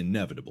know that's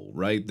inevitable,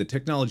 right? The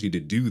technology to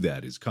do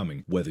that is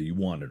coming, whether you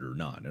want it or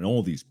not, and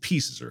all these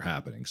pieces are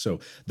happening. So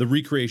the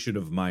recreation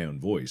of my own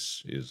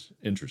voice is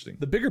interesting.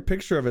 the bigger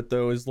picture of it,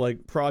 though, is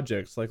like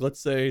projects. Like, let's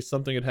say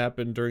something had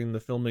happened during the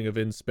filming of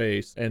In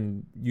Space,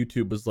 and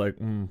YouTube was like,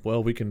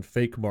 well, we can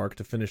fake Mark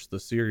to finish the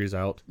series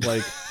out.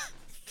 Like,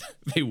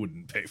 They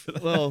wouldn't pay for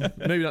that. well,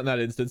 maybe not in that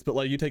instance, but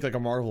like you take like a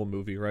Marvel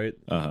movie, right?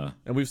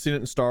 And we've seen it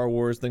in Star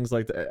Wars, things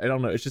like that. I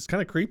don't know. It's just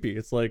kind of creepy.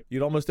 It's like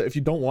you'd almost, if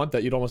you don't want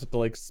that, you'd almost have to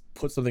like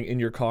put something in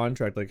your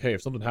contract, like, hey,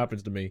 if something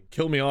happens to me,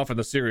 kill me off in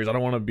the series. I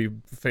don't want to be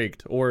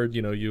faked. Or,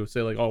 you know, you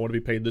say like, oh, I want to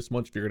be paid this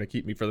much if you're going to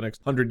keep me for the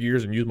next 100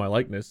 years and use my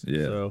likeness.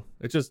 Yeah. So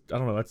it's just, I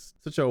don't know. That's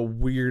such a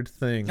weird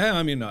thing. Yeah,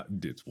 I mean,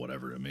 it's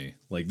whatever to me.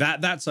 Like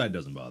that side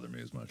doesn't bother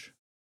me as much.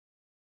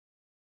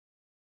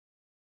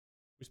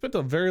 We spent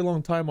a very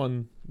long time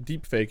on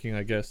deep faking,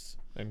 I guess,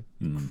 and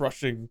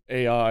crushing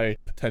AI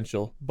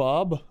potential.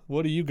 Bob,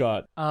 what do you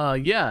got?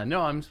 Yeah,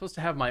 no, I'm supposed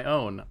to have my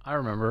own. I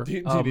remember. Do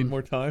you need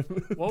more time?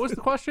 What was the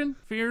question?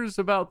 Fears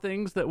about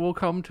things that will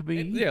come to be?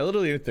 Yeah,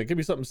 literally anything. Could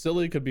be something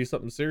silly, could be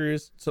something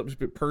serious,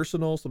 something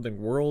personal, something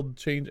world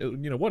change,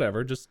 you know,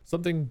 whatever. Just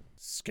something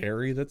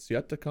scary that's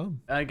yet to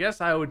come. I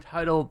guess I would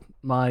title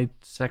my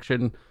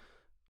section,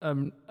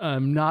 I'm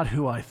not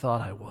who I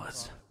thought I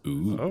was.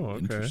 Ooh, Oh, okay.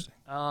 interesting.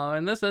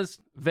 And this is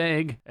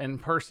vague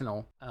and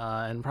personal,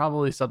 and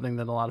probably something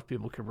that a lot of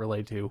people could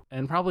relate to,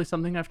 and probably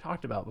something I've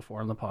talked about before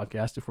on the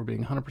podcast, if we're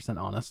being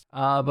 100% honest.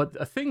 But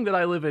a thing that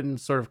I live in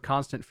sort of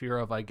constant fear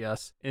of, I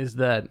guess, is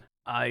that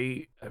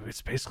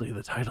it's basically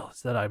the title,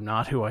 is that I'm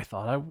not who I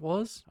thought I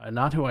was. I'm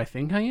not who I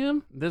think I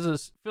am. This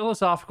is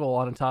philosophical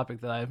on a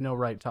topic that I have no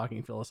right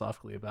talking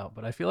philosophically about,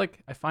 but I feel like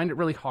I find it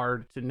really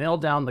hard to nail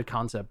down the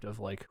concept of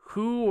like,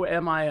 who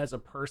am I as a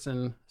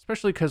person,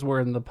 especially because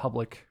we're in the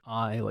public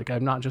eye. Like,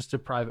 I'm not just a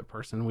private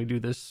person. We do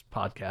this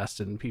podcast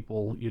and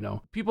people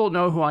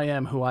know who I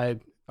am, who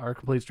I are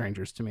complete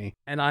strangers to me.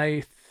 And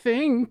I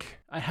think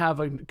I have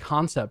a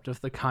concept of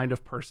the kind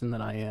of person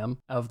that I am,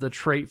 of the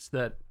traits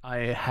that I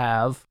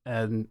have,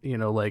 and, you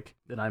know, like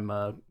that I'm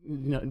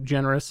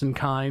generous and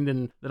kind,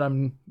 and that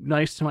I'm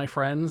nice to my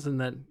friends, and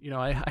that, you know,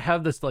 I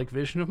have this like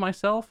vision of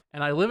myself,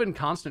 and I live in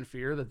constant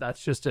fear that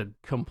that's just a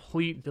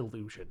complete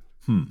delusion.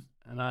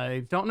 And I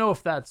don't know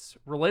if that's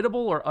relatable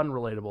or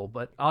unrelatable,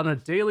 but on a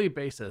daily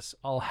basis,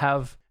 I'll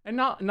have, and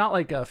not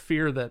like a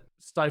fear that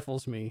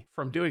stifles me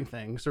from doing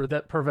things or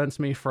that prevents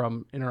me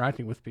from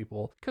interacting with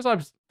people, because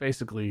I'm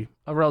basically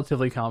a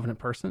relatively confident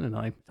person and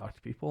I talk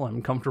to people.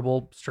 I'm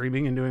comfortable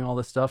streaming and doing all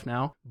this stuff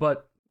now.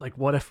 But like,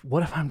 what if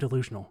I'm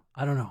delusional?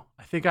 I don't know.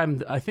 I think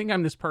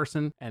I'm this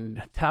person,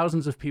 and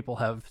thousands of people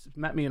have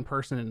met me in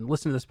person and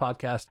listened to this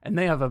podcast, and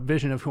they have a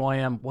vision of who I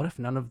am. What if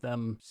none of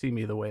them see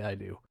me the way I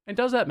do? And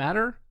does that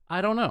matter? I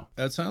don't know.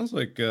 That sounds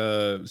like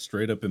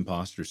straight up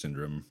imposter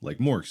syndrome, like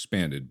more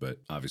expanded, but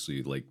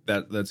obviously like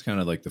that's kind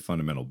of like the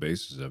fundamental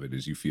basis of it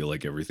is you feel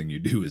like everything you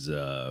do is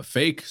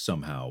fake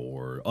somehow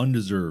or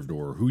undeserved,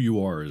 or who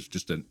you are is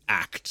just an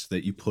act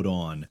that you put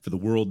on for the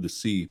world to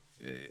see.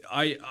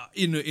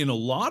 In a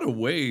lot of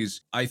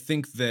ways, I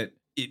think that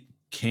it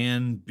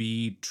can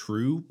be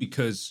true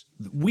because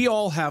we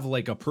all have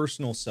like a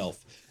personal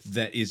self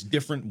that is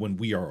different when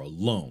we are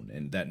alone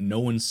and that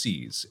no one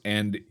sees.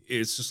 And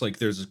it's just like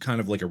there's a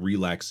kind of like a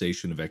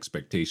relaxation of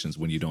expectations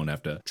when you don't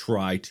have to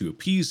try to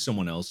appease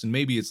someone else. And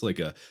maybe it's like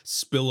a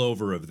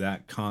spillover of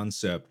that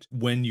concept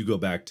when you go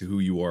back to who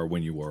you are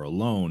when you are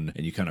alone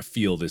and you kind of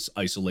feel this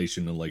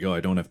isolation and like, oh,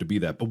 I don't have to be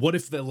that. But what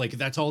if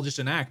that's all just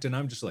an act? And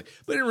I'm just like,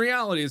 but in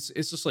reality,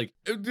 it's just like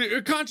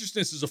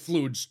consciousness is a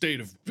fluid state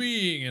of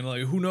being. And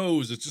like, who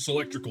knows? It's just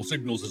electrical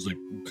signals as like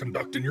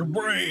conduct in your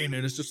brain.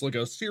 And it's just like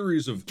a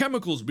series of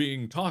chemicals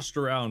being tossed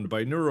around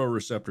by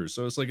neuroreceptors.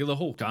 So it's like the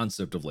whole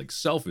concept of like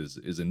self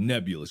is a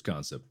nebulous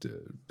concept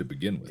to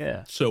begin with.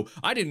 Yeah. So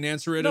I didn't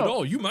answer it at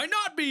all. You might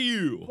not be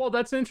you. Well,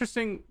 that's an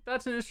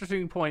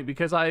interesting point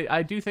because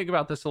I do think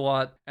about this a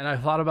lot, and I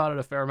thought about it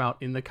a fair amount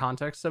in the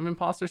context of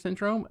imposter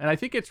syndrome. And I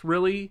think it's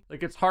really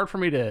like it's hard for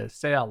me to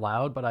say out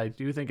loud, but I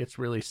do think it's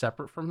really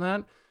separate from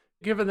that.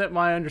 Given that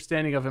my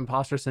understanding of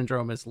imposter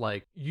syndrome is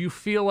like you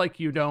feel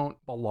like you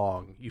don't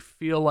belong, you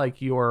feel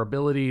like your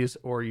abilities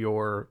or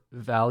your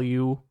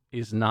value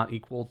is not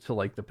equal to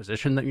like the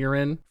position that you're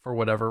in for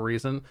whatever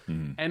reason.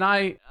 And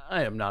I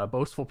am not a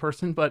boastful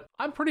person, but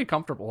I'm pretty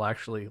comfortable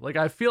actually. Like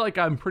I feel like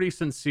I'm pretty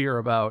sincere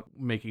about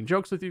making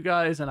jokes with you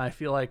guys, and I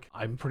feel like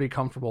I'm pretty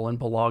comfortable and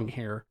belong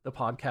here. The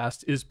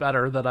podcast is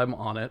better that I'm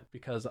on it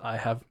because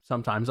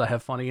sometimes I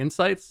have funny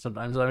insights,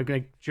 sometimes I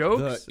make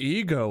jokes. The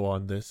ego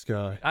on this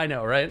guy. I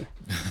know, right?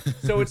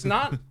 So it's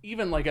not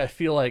even like I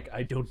feel like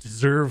I don't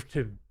deserve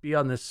to be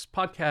on this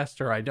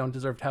podcast or I don't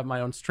deserve to have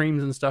my own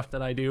streams and stuff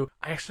that I do.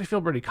 I actually feel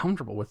pretty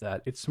comfortable with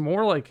that. It's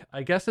more like,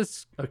 I guess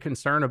it's a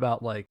concern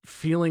about like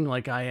feeling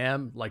like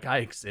I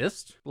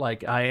exist,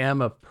 like I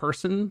am a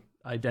person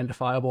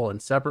identifiable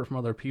and separate from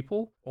other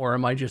people, or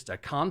am I just a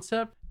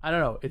concept? I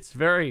don't know. It's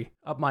very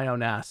up my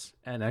own ass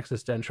and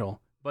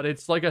existential. But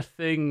it's like a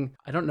thing,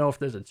 I don't know if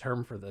there's a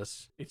term for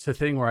this. It's a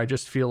thing where I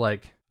just feel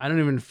like, I don't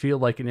even feel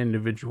like an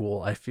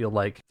individual. I feel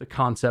like the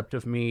concept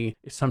of me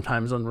is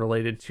sometimes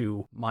unrelated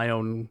to my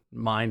own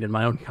mind and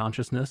my own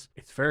consciousness.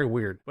 It's very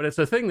weird, but it's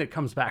a thing that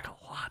comes back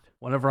a lot.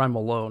 Whenever I'm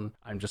alone,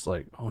 I'm just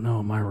like, oh no,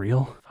 am I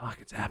real? Fuck,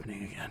 it's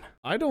happening again.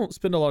 I don't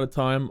spend a lot of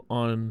time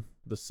on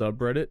the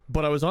subreddit,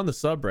 but I was on the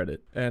subreddit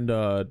and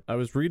I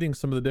was reading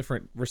some of the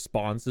different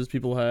responses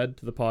people had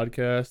to the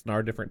podcast and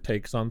our different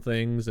takes on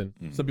things, and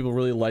some people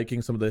really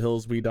liking some of the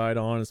hills we died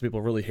on and some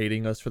people really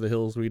hating us for the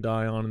hills we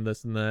die on and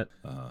this and that.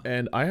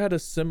 And I had a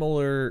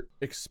similar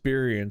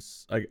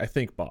experience, I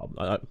think, Bob.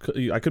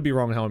 I could be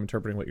wrong in how I'm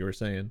interpreting what you were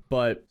saying,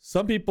 but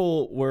some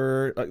people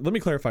were let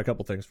me clarify a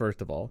couple things.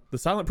 First of all, the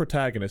silent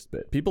protagonist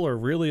bit, people are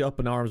really up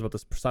in arms about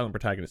this silent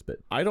protagonist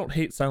bit. I don't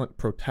hate silent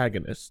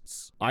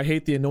protagonists. I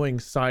hate the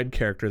annoying side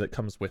character that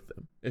comes with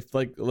them. If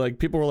like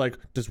people were like,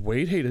 does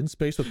Wade hate In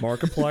Space with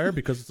Markiplier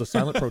because it's a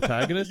silent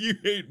protagonist? You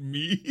hate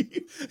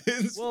me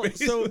in Well,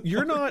 space so with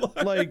you're not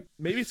Markiplier? like,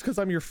 maybe it's because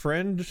I'm your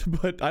friend,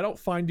 but I don't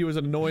find you as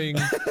an annoying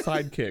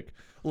sidekick.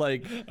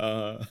 Like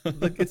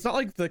it's not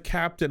like the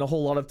captain a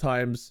whole lot of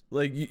times,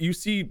 like you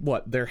see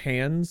what their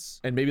hands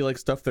and maybe like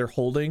stuff they're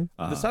holding.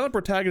 The silent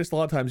protagonist, a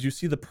lot of times you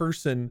see the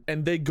person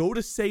and they go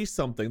to say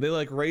something, they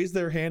like raise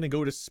their hand and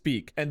go to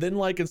speak, and then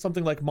like in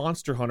something like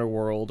Monster Hunter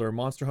World or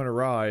Monster Hunter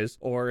Rise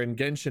or in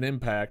Genshin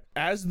Impact,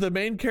 as the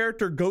main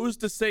character goes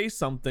to say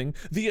something,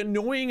 the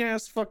annoying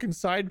ass fucking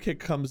sidekick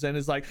comes in,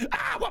 is like,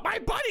 what my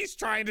buddy's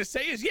trying to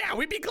say is, yeah,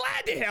 we'd be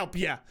glad to help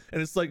you.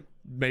 And it's like,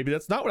 maybe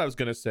that's not what I was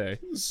gonna say.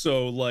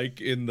 So like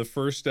in the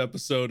first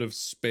episode of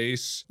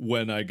Space,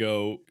 when I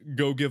go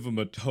give him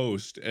a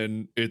toast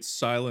and it's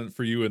silent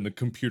for you and the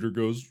computer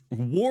goes,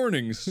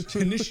 warnings,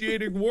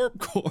 initiating warp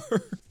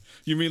core.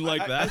 You mean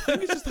like that? I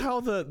think it's just how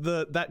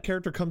that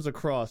character comes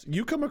across.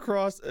 You come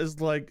across as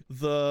like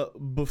the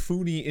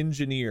buffoony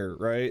engineer,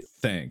 right?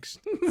 Thanks.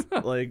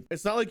 Like,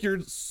 it's not like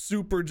you're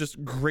super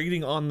just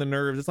grating on the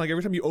nerves. It's like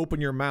every time you open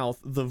your mouth,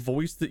 the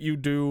voice that you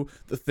do,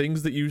 the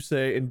things that you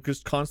say, and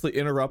just constantly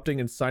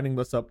interrupting and signing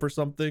us up for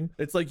something.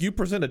 It's like you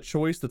present a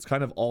choice that's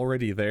kind of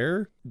already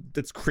there,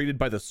 that's created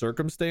by the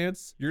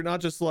circumstance. You're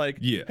not just like,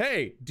 yeah,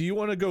 hey, do you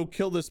want to go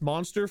kill this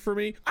monster for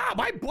me?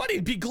 My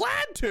buddy'd be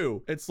glad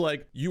to. It's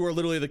like, you are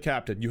literally the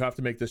captain. You have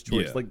to make this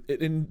choice. Yeah. Like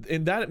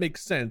in that, it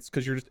makes sense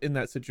because you're just in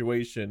that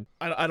situation.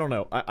 I don't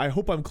know. I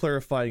hope I'm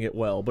clarifying it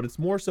well, but it's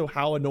more so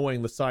how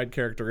annoying the side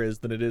character is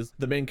than it is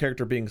the main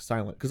character being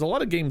silent. Because a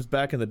lot of games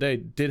back in the day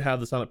did have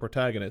the silent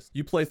protagonist.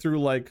 You play through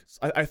like,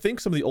 I think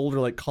some of the older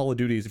like Call of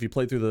Duties, if you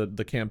play through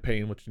the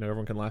campaign, which, you know,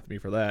 everyone can laugh at me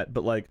for that,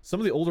 but like some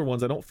of the older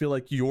ones, I don't feel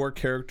like your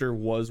character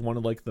was one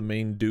of like the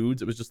main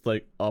dudes. It was just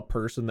like a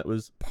person that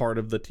was part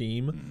of the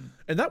team.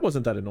 And that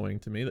wasn't that annoying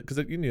to me because,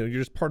 you know,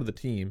 you're just part of the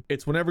team.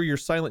 It's whenever your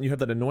silent silent. You have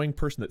that annoying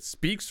person that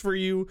speaks for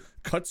you,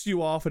 cuts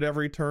you off at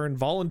every turn,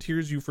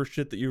 volunteers you for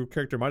shit that your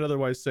character might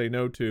otherwise say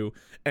no to,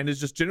 and is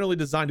just generally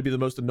designed to be the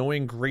most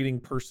annoying, grating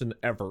person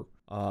ever.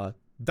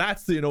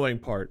 That's the annoying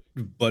part.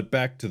 But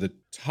back to the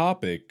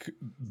topic,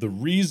 the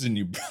reason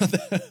you brought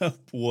that up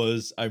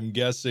was, I'm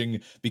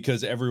guessing,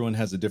 because everyone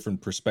has a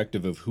different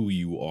perspective of who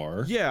you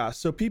are. Yeah,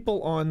 so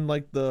people on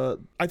like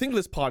I think of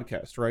this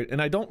podcast, right?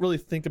 And I don't really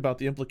think about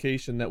the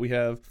implication that we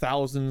have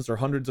thousands or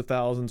hundreds of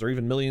thousands or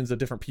even millions of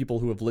different people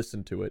who have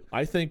listened to it.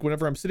 I think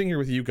whenever I'm sitting here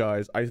with you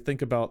guys, I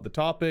think about the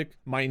topic,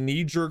 my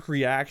knee-jerk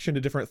reaction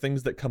to different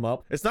things that come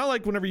up. It's not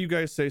like whenever you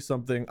guys say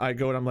something, I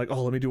go and I'm like,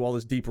 oh, let me do all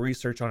this deep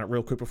research on it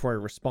real quick before I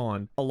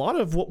respond. A lot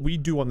of what we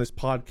do on this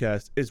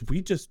podcast is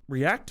we just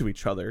react to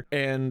each other,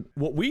 and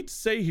what we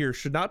say here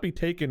should not be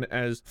taken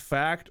as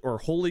fact or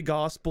holy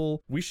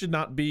gospel. We should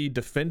not be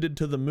defended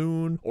to the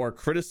moon or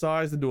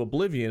criticized into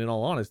oblivion, in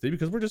all honesty,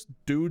 because we're just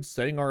dudes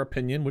saying our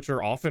opinion, which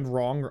are often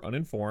wrong or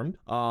uninformed.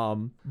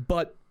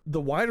 But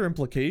the wider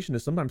implication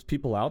is sometimes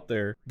people out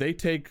there, they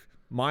take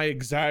my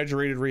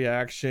exaggerated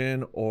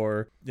reaction,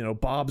 or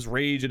Bob's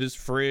rage at his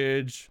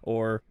fridge,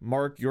 or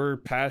Mark, your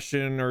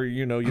passion, or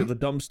the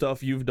dumb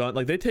stuff you've done.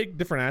 Like, they take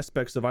different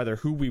aspects of either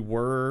who we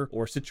were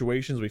or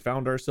situations we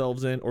found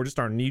ourselves in, or just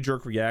our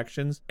knee-jerk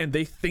reactions, and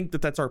they think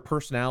that that's our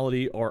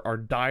personality or our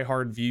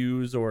diehard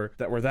views, or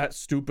that we're that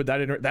stupid,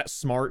 that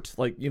smart.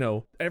 Like,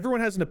 everyone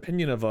has an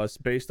opinion of us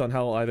based on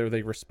how either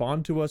they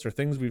respond to us or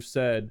things we've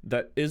said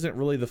that isn't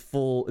really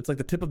it's like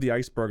the tip of the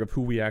iceberg of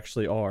who we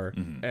actually are.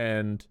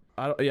 And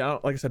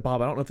like I said,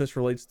 Bob, I don't know if this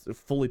relates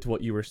fully to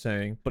what you were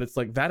saying, but it's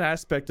like that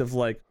aspect of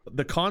like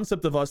the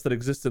concept of us that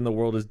exists in the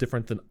world is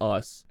different than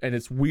us. And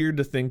it's weird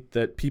to think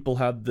that people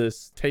have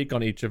this take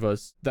on each of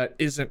us that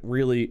isn't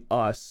really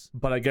us,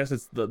 but I guess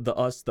it's the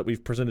us that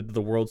we've presented to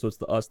the world. So it's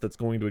the us that's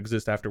going to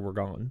exist after we're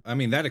gone. I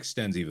mean, that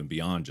extends even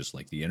beyond just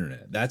like the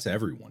internet. That's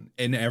everyone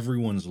in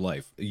everyone's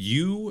life.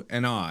 You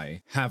and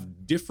I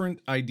have different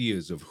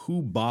ideas of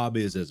who Bob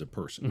is as a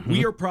person.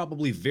 We are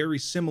probably very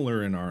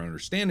similar in our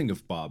understanding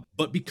of Bob,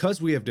 but because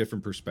we have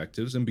different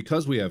perspectives and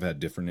because we have had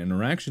different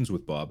interactions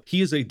with Bob,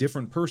 he is a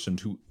different person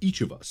to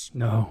each of us.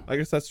 No. I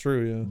guess that's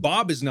true, yeah.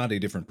 Bob is not a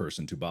different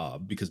person to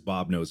Bob because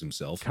Bob knows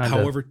himself. Kinda.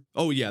 However,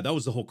 oh yeah, that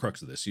was the whole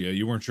crux of this. Yeah,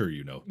 you weren't sure,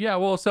 Yeah,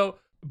 well, so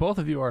both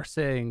of you are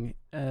saying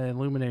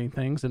illuminating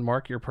things, and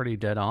Mark, you're pretty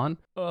dead on.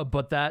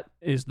 But that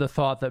is the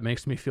thought that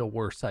makes me feel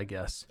worse, I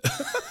guess.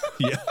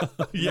 Yeah,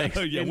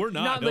 we're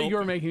not. Not that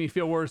you're making me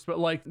feel worse, but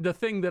like the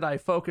thing that I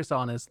focus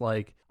on is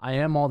like I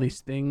am all these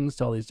things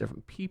to all these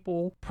different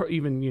people.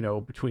 Even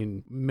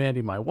between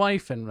Mandy, my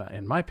wife,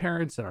 and my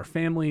parents and our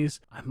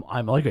families,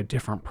 I'm like a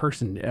different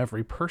person to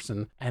every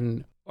person.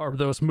 And are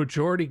those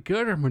majority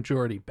good or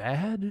majority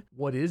bad?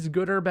 What is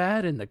good or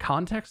bad in the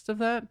context of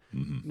that?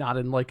 Not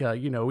in like a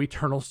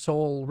eternal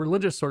soul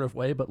religious sort of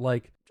way, but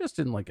like just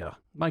in like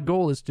my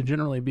goal is to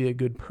generally be a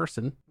good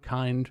person,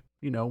 kind,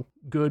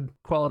 good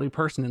quality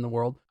person in the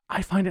world.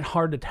 I find it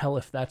hard to tell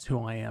if that's who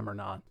I am or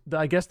not.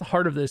 I guess the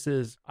heart of this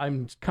is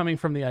I'm coming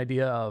from the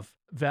idea of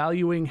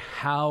valuing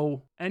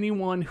how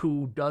anyone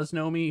who does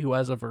know me, who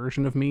has a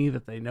version of me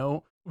that they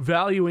know,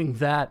 valuing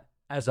that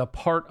as a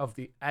part of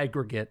the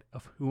aggregate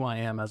of who I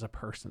am as a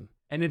person.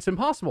 And it's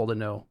impossible to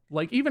know.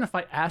 Like, even if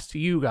I asked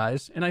you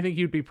guys, and I think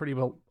you'd be pretty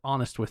well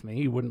honest with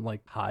me, you wouldn't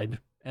like hide.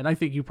 And I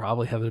think you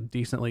probably have a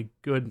decently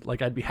good,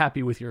 like, I'd be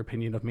happy with your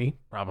opinion of me,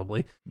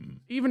 probably.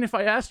 Even if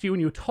I asked you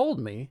and you told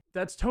me,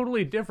 that's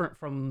totally different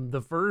from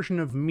the version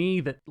of me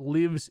that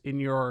lives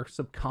in your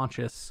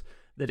subconscious,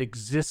 that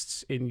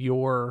exists in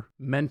your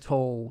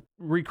mental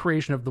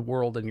recreation of the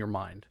world in your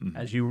mind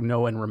as you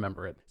know and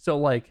remember it. So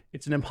like,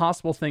 it's an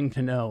impossible thing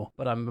to know,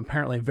 but I'm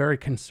apparently very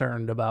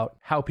concerned about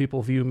how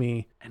people view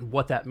me and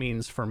what that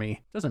means for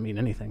me. Doesn't mean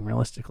anything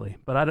realistically,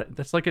 but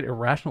that's like an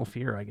irrational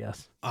fear, I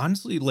guess.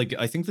 Honestly, like,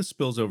 I think this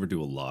spills over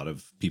to a lot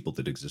of people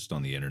that exist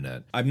on the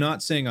internet. I'm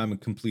not saying I'm a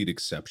complete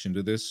exception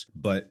to this,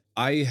 but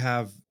I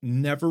have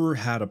never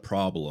had a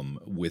problem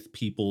with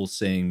people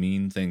saying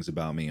mean things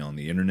about me on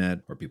the internet,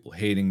 or people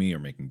hating me or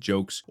making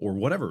jokes or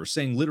whatever, or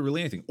saying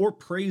literally anything, or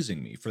praising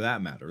me for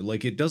that matter.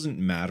 Like, it doesn't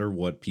matter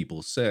what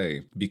people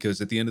say,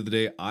 because at the end of the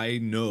day, I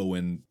know,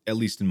 and at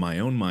least in my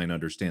own mind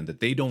understand,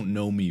 that they don't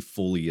know me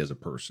fully as a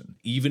person.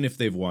 Even if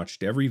they've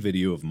watched every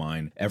video of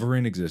mine ever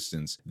in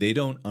existence, they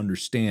don't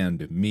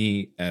understand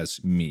me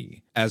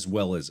as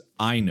well as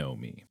I know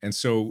me. And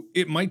so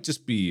it might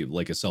just be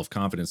like a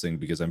self-confidence thing,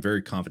 because I'm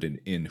very confident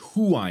in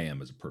who I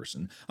am as a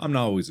person. I'm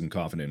not always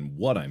confident in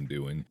what I'm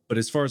doing, but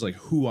as far as like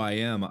who I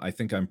am, I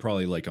think I'm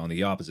probably like on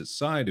the opposite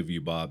side of you,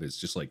 Bob. It's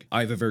just like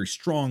I have a very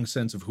strong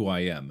sense of who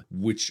I am,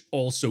 which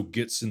also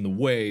gets in the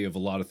way of a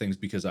lot of things,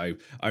 because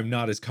I'm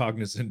not as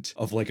cognizant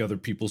of like other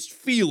people's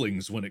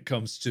feelings when it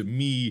comes to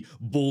me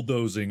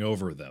bulldozing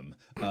over them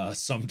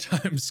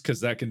sometimes,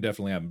 because that can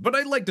definitely happen. But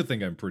I like to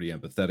think I'm pretty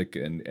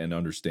empathetic and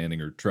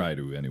understanding, or try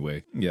to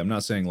anyway. Yeah, I'm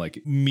not saying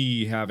like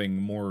me having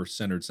more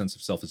centered sense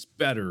of self is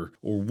better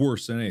or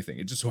worse than anything.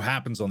 It just so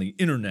happens on the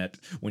internet,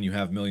 when you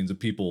have millions of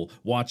people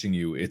watching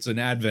you, it's an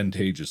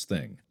advantageous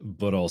thing.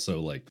 But also,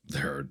 like,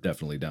 there are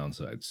definitely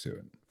downsides to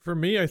it. For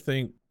me, I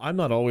think I'm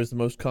not always the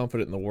most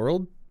confident in the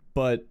world,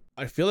 but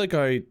I feel like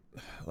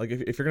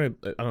if you're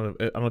gonna, I don't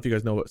know if you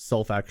guys know what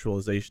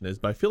self-actualization is,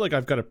 but I feel like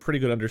I've got a pretty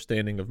good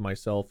understanding of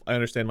myself. I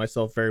understand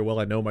myself very well.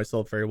 I know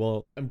myself very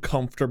well. I'm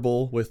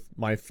comfortable with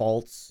my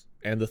faults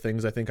and the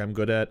things I think I'm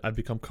good at. I've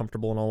become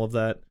comfortable in all of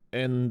that.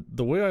 And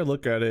the way I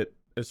look at it,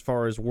 as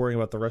far as worrying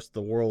about the rest of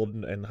the world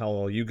and how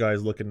all you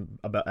guys look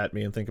at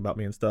me and think about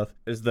me and stuff,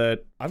 is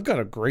that I've got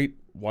a great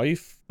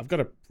wife. I've got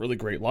a really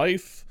great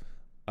life.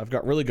 I've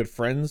got really good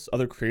friends,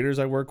 other creators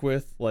I work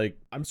with. Like,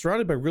 I'm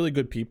surrounded by really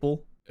good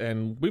people,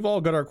 and we've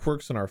all got our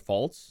quirks and our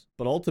faults.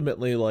 But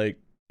ultimately, like,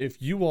 if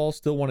you all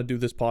still want to do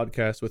this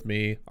podcast with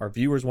me, our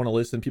viewers want to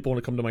listen, people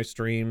want to come to my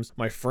streams,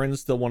 my friends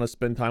still want to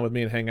spend time with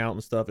me and hang out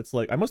and stuff, it's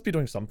like, I must be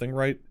doing something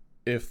right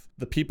if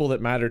the people that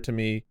matter to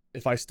me,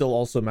 if I still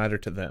also matter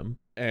to them.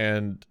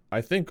 And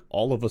I think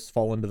all of us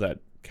fall into that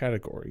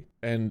category.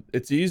 And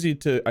it's easy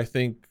to, I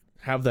think,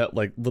 have that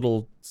like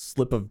little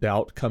slip of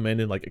doubt come in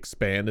and like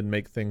expand and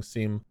make things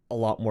seem a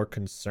lot more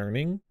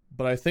concerning.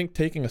 But I think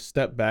taking a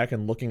step back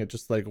and looking at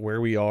just like where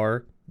we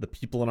are, the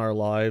people in our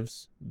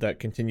lives that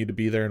continue to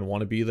be there and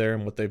want to be there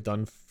and what they've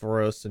done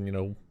for us and, you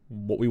know,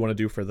 what we want to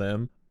do for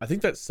them, I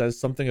think that says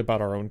something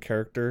about our own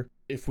character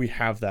if we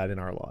have that in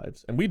our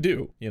lives. And we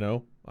do, you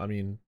know, I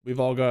mean, we've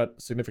all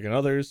got significant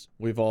others.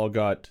 We've all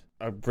got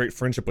a great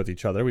friendship with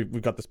each other.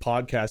 We've got this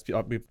podcast.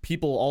 We have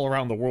people all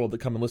around the world that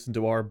come and listen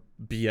to our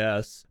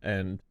BS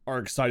and are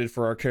excited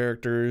for our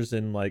characters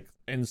and like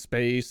in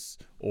space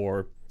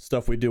or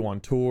stuff we do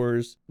on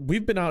tours.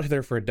 We've been out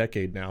there for a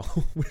decade now.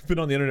 We've been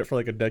on the internet for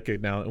like a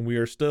decade now, and we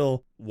are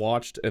still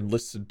watched and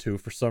listened to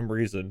for some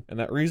reason. And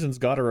that reason's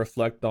got to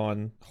reflect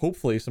on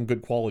hopefully some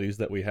good qualities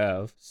that we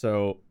have.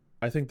 So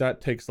I think that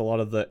takes a lot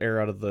of the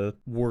air out of the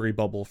worry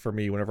bubble for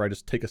me whenever I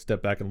just take a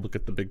step back and look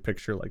at the big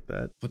picture like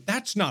that. But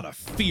that's not a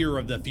fear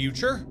of the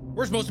future.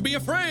 We're supposed to be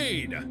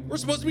afraid. We're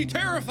supposed to be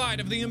terrified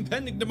of the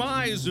impending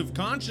demise of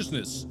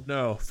consciousness.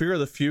 No, fear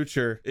of the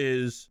future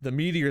is the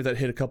meteor that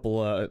hit a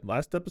couple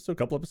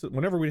episodes,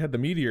 whenever we had the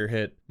meteor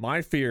hit.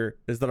 My fear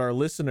is that our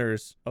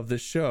listeners of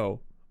this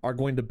show are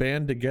going to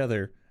band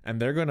together and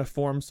they're going to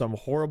form some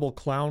horrible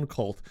clown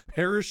cult,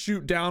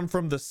 parachute down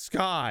from the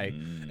sky,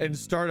 and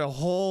start a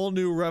whole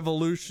new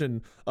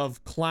revolution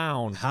of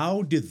clown.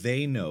 How do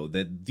they know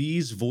that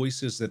these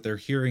voices that they're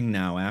hearing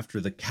now after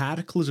the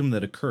cataclysm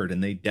that occurred,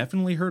 and they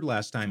definitely heard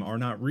last time, are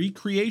not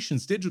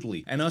recreations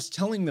digitally? And us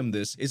telling them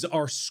this is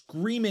our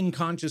screaming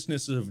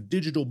consciousness of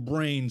digital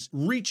brains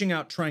reaching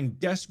out, trying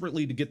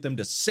desperately to get them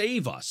to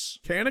save us.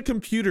 Can a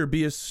computer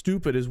be as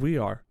stupid as we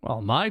are?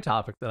 Well, my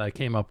topic that I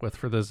came up with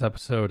for this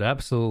episode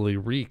absolutely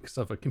reeks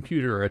of a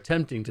computer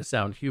attempting to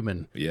sound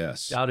human.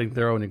 Yes. Doubting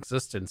their own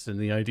existence and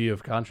the idea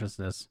of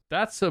consciousness.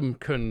 That's some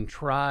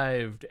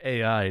contrived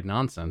AI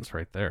nonsense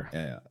right there.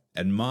 Yeah.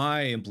 And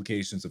my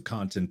implications of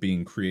content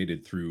being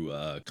created through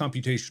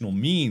computational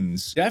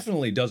means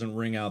definitely doesn't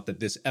ring out that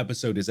this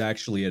episode is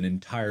actually an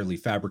entirely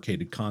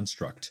fabricated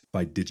construct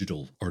by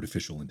digital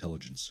artificial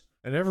intelligence.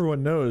 And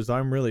everyone knows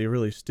I'm really,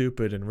 really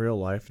stupid in real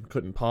life and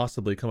couldn't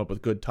possibly come up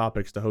with good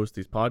topics to host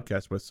these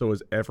podcasts with. So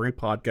is every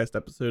podcast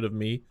episode of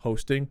me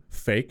hosting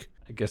fake?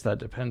 I guess that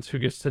depends who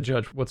gets to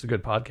judge what's a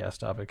good podcast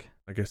topic.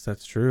 I guess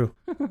that's true.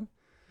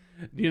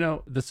 You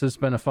know, this has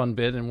been a fun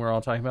bit and we're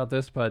all talking about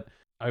this, but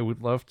I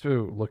would love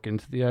to look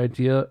into the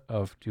idea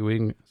of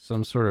doing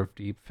some sort of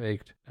deep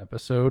faked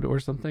episode or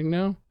something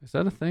now. Is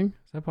that a thing?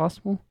 Is that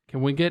possible?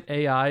 Can we get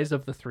AIs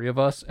of the three of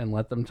us and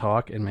let them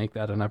talk and make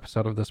that an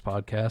episode of this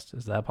podcast?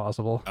 Is that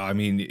possible? I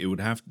mean,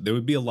 there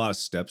would be a lot of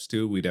steps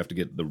to it. We'd have to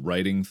get the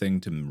writing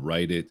thing to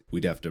write it.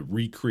 We'd have to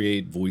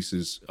recreate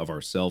voices of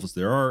ourselves.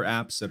 There are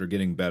apps that are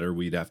getting better.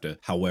 We'd have to,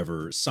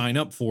 however, sign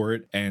up for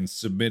it and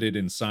submit it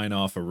and sign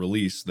off a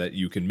release that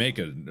you can make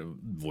a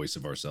voice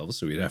of ourselves.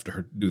 So we'd have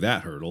to do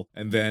that hurdle.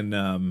 And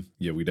then,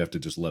 we'd have to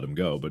just let them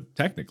go. But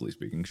technically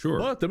speaking, sure.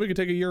 But then we could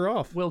take a year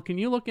off. Will, can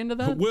you look into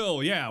that?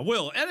 Will,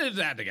 edit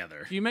that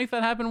together. Can you make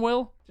that happen,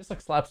 Will? Just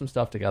like slap some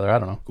stuff together. I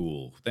don't know.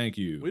 Cool. Thank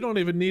you. We don't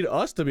even need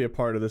us to be a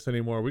part of this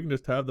anymore. We can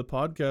just have the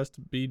podcast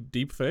be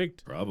deep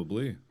faked.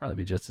 Probably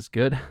be just as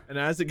good. And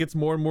as it gets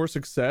more and more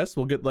success,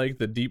 we'll get like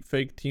the deep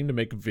fake team to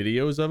make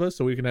videos of us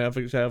so we can have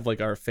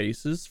like our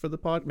faces for the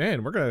pod.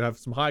 Man, we're going to have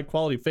some high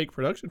quality fake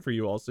production for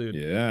you all soon.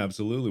 Yeah,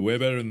 absolutely. Way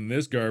better than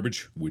this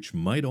garbage, which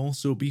might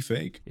also be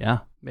fake. Yeah,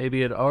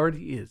 maybe it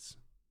already is.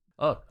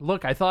 Oh,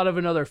 look, I thought of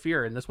another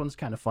fear, and this one's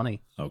kind of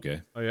funny.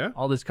 Okay. Oh, yeah?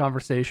 All this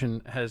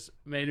conversation has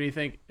made me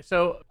think,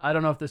 so I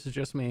don't know if this is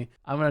just me.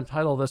 I'm going to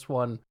title this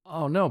one,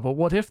 oh no, but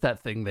what if that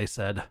thing they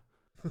said?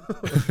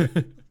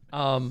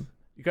 You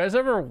guys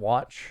ever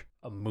watch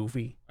a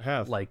movie? I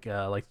have. Like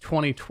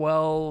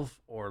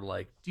 2012 or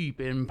like Deep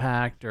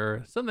Impact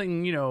or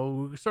something,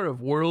 sort of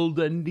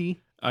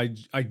world-endy?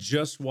 I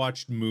just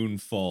watched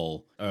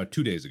Moonfall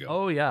 2 days ago.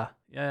 Oh, yeah.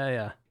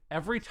 Yeah.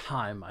 Every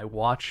time I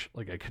watch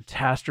like a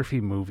catastrophe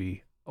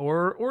movie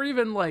or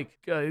even like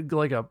a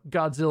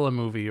Godzilla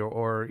movie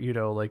or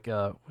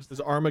Does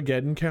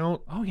Armageddon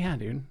count? Oh yeah,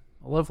 dude.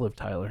 I love Liv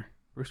Tyler.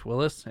 Bruce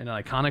Willis in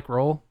an iconic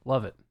role.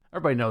 Love it.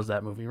 Everybody knows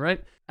that movie,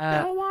 right? I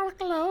don't want to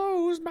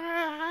close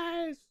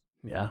my eyes.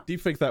 Yeah.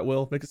 Deepfake that,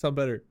 Will. Make it sound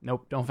better.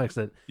 Nope, don't fix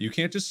it. You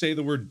can't just say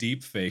the word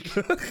deep fake.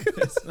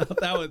 It's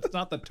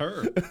not the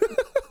term.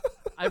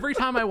 Every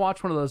time I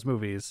watch one of those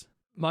movies,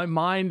 my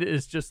mind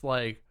is just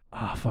like,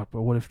 oh, fuck,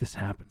 but what if this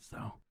happens,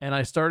 though? And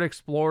I start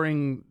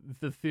exploring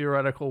the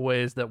theoretical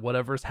ways that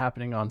whatever's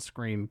happening on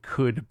screen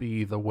could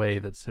be the way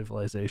that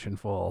civilization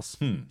falls.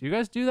 Do you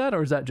guys do that,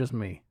 or is that just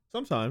me?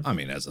 Sometimes. I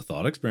mean, as a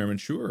thought experiment,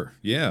 sure.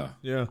 Yeah.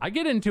 Yeah. I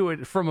get into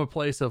it from a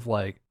place of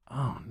like,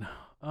 oh,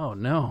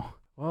 no.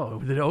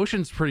 Whoa, the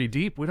ocean's pretty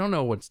deep. We don't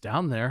know what's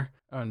down there.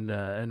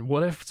 And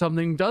what if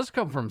something does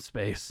come from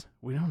space?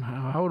 We don't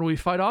know. How would we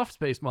fight off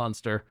space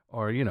monster?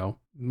 Or,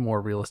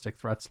 more realistic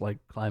threats like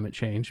climate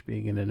change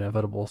being an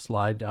inevitable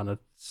slide down a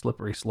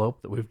slippery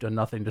slope that we've done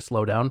nothing to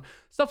slow down.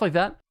 Stuff like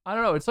that. I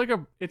don't know. It's like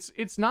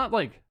it's not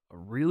like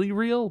really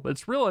real, but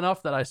it's real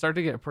enough that I start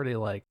to get pretty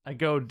like, I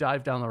go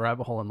dive down the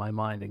rabbit hole in my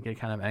mind and get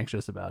kind of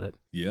anxious about it.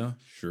 Yeah,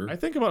 sure. I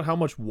think about how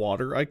much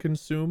water I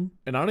consume,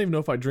 and I don't even know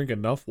if I drink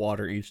enough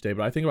water each day,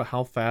 but I think about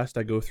how fast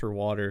I go through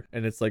water,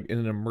 and it's like in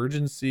an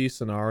emergency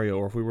scenario,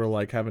 or if we were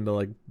like having to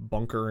like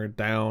bunker it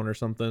down or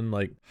something,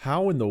 like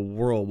how in the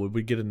world would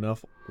we get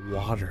enough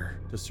water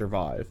to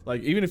survive?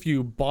 Like even if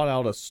you bought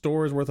out a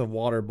store's worth of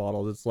water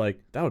bottles, it's like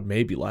that would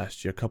maybe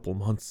last you a couple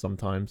months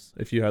sometimes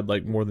if you had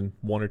like more than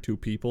 1 or 2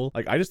 people.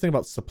 Like I just think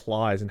about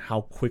supplies and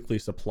how quickly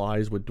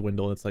supplies would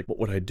dwindle, and it's like, what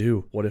would I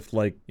do? What if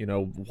like,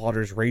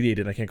 water's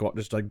radiated and I can't go out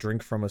and just like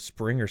drink from a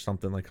spring or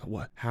something? Like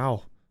what?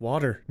 How?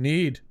 Water,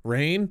 need,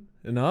 rain,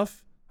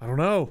 enough? I don't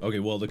know. Okay,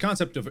 well, the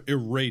concept of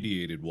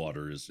irradiated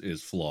water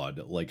is flawed.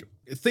 Like,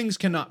 things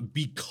cannot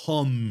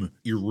become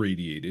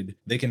irradiated.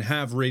 They can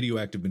have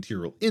radioactive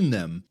material in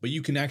them, but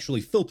you can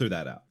actually filter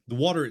that out. The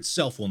water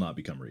itself will not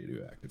become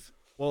radioactive.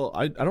 Well,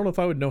 I don't know if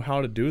I would know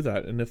how to do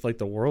that, and if like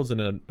the world's in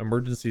an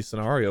emergency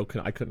scenario,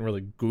 I couldn't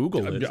really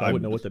Google it, so I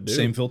wouldn't know what to do.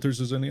 Same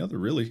filters as any other,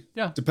 really.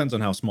 Yeah. Depends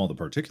on how small the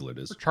particulate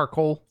is.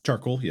 Charcoal.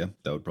 Charcoal, yeah,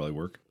 that would probably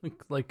work.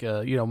 Like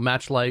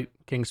Matchlight,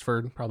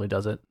 Kingsford probably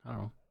does it. I don't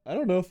know. I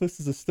don't know if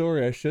this is a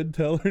story I should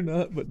tell or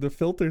not, but the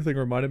filter thing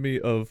reminded me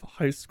of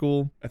high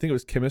school. I think it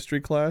was chemistry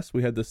class.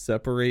 We had to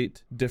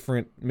separate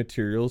different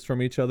materials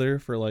from each other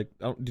for like,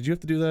 did you have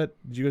to do that?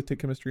 Did you guys take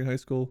chemistry in high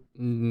school?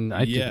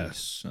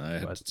 Yes.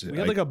 We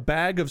had like a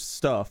bag of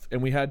stuff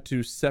and we had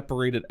to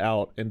separate it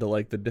out into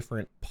like the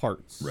different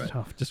parts. Right.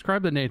 Tough.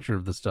 Describe the nature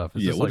of the stuff.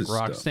 Is this like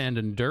rock, sand,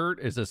 and dirt?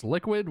 Is this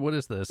liquid? What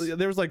is this?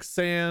 There was like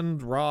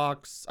sand,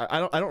 rocks. I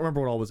don't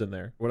remember what all was in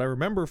there. What I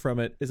remember from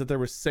it is that there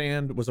was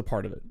sand was a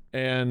part of it.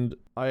 And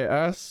I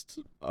asked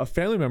a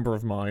family member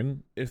of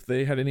mine if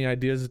they had any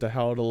ideas as to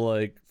how to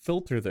like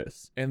filter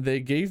this, and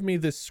they gave me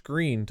this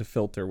screen to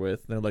filter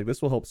with. And they're like,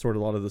 this will help sort a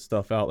lot of the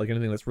stuff out. Like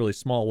anything that's really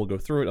small will go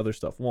through it, other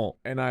stuff won't.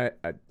 And I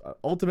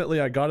ultimately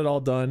I got it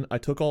all done. I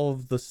took all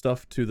of the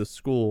stuff to the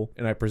school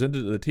and I presented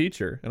it to the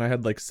teacher, and I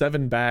had like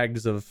 7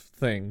 bags of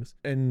things,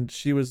 and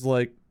she was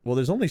like, well,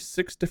 there's only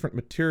 6 different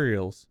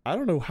materials. I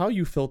don't know how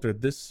you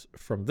filtered this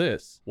from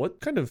this.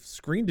 What kind of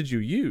screen did you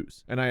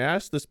use? And I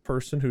asked this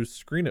person whose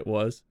screen it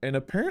was, and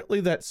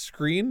apparently that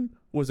screen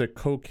was a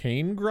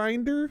cocaine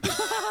grinder.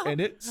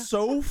 And it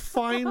so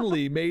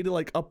finely made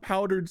like a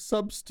powdered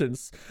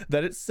substance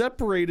that it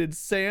separated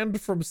sand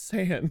from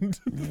sand.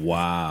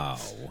 Wow.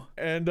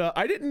 And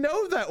I didn't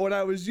know that when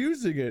I was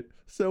using it.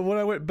 So when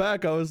I went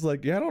back, I was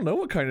like, yeah, I don't know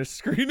what kind of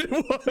screen it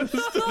was to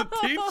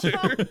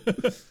the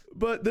teacher.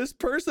 But this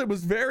person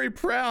was very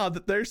proud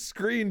that their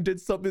screen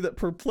did something that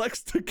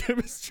perplexed the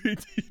chemistry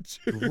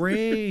teacher.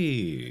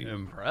 Great.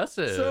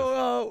 Impressive.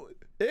 So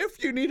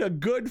if you need a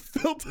good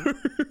filter,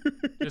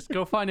 just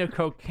go find a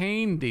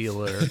cocaine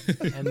dealer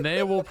and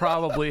they will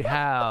probably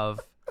have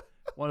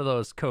one of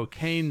those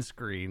cocaine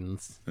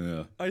screens.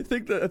 Yeah. I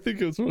think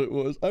that's what it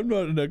was. I'm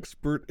not an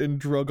expert in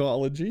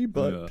drugology,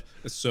 but Yeah.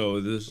 So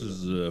this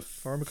is a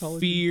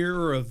Pharmacology?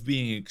 fear of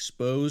being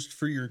exposed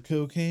for your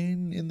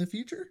cocaine in the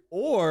future?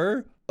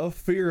 or a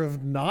fear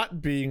of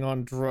not being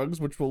on drugs,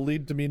 which will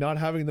lead to me not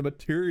having the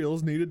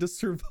materials needed to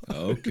survive.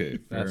 Okay,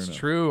 fair That's enough.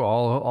 true.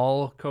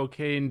 All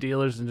cocaine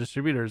dealers and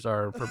distributors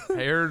are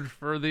prepared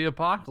for the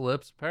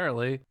apocalypse,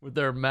 apparently, with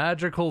their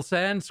magical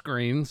sand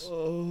screens.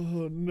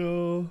 Oh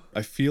no.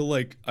 I feel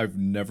like I've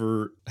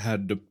never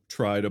had to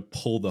try to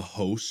pull the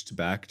host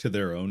back to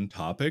their own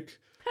topic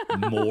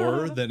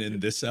more than in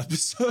this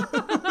episode.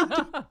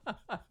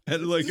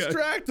 And like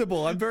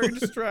Distractible. I'm very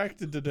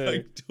distracted I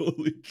today.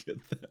 totally get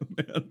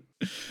that, man.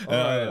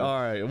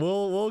 All right.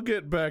 We'll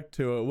get back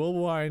to it. We'll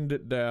wind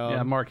it down.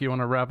 Yeah, Mark, you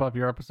want to wrap up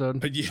your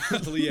episode?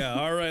 Yeah.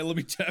 All right. Let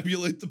me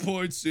tabulate the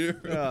points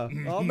here. Yeah,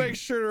 I'll make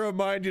sure to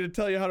remind you to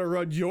tell you how to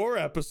run your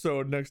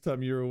episode next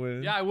time you're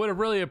winning. Yeah, I would have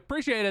really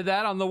appreciated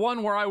that on the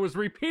one where I was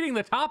repeating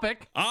the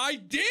topic I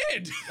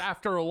did.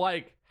 after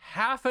like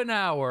half an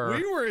hour.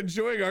 We were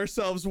enjoying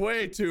ourselves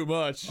way too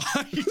much.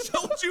 I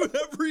told you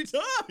every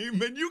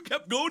time, and you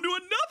kept going to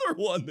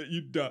another one that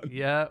you'd done.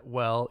 Yeah,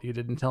 well, you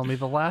didn't tell me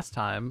the last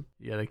time.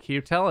 You gotta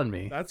keep telling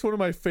me. That's one of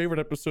my favorite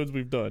episodes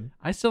we've done.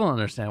 I still don't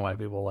understand why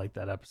people like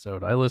that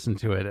episode. I listened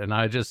to it and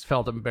I just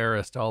felt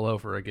embarrassed all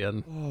over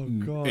again.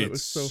 Oh god, it was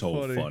It's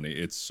so funny.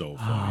 It's so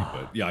funny.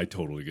 But yeah, I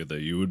totally get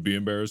that you would be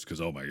embarrassed because,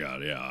 oh my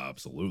god, yeah,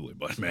 absolutely.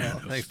 But man,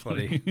 it was Thanks,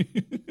 funny.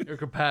 buddy. Your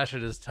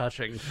compassion is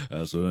touching.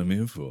 That's what I'm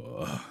here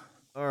for.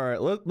 All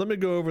right, let me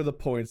go over the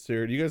points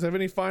here. Do you guys have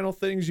any final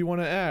things you want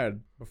to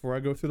add before I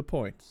go through the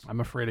points? I'm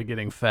afraid of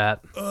getting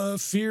fat.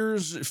 Fear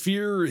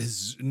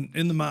is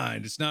in the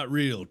mind. It's not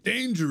real.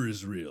 Danger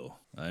is real.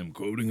 I'm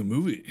quoting a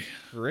movie.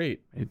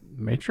 Great.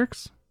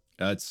 Matrix?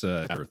 That's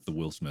the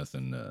Will Smith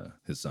and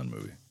his son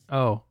movie.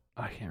 Oh,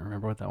 I can't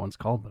remember what that one's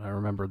called, but I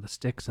remember the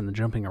sticks and the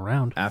jumping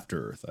around.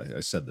 After Earth. I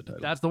said the title.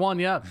 That's the one,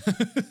 yeah.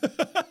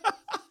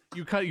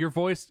 You cut your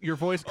voice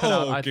cut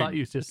out. okay. I thought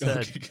you just said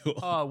Okay,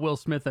 cool. Will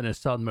Smith and his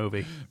son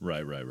movie.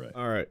 Right.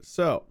 All right,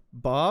 so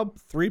Bob,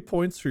 3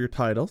 points for your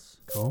titles,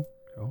 Cool.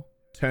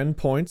 10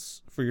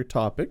 points for your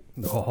topic,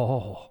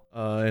 Oh.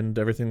 and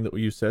everything that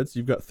you said. So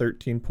you've got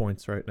 13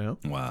 points right now.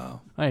 Wow.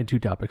 I had 2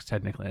 topics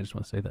technically. I just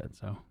want to say that.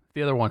 So if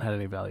the other one had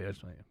any value, I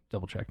just want to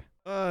double check.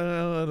 It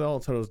all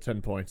totals 10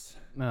 points.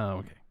 Oh,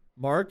 okay.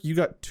 Mark, you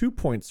got 2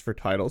 points for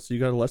titles, so you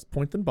got a less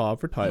point than Bob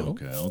for title.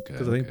 Okay.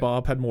 Because I think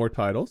Bob had more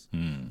titles.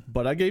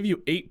 But I gave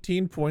you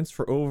 18 points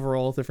for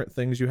overall different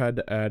things you had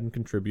to add and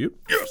contribute.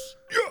 Yes.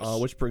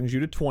 Which brings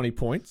you to 20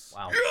 points.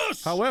 Wow.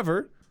 Yes.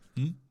 However,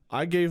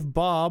 I gave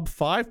Bob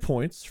 5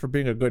 points for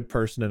being a good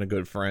person and a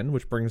good friend,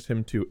 which brings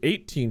him to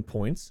 18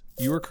 points.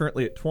 You are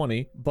currently at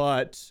 20,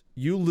 but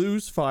you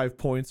lose 5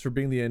 points for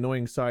being the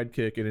annoying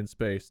sidekick in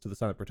Space to the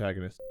silent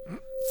protagonist.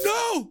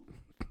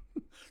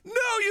 No,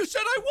 you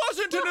said I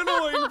wasn't an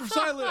annoying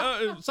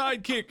silent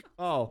sidekick.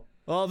 Oh,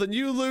 well, then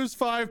you lose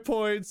 5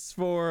 points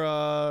for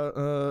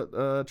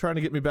trying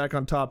to get me back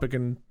on topic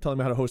and telling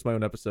me how to host my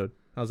own episode.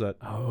 How's that?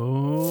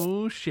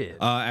 Oh, shit.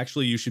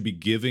 Actually, you should be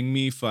giving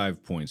me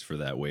 5 points for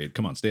that, Wade.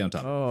 Come on, stay on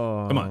top.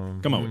 Oh, Come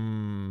on,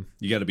 Wade.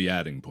 You got to be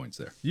adding points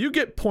there. You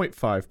get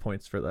 0.5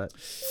 points for that.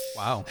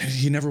 Wow.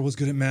 He never was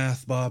good at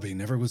math, Bob. He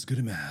never was good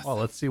at math. Well,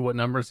 let's see what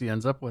numbers he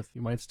ends up with.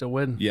 You might still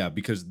win. Yeah,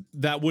 because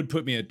that would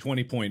put me at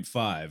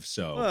 20.5.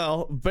 So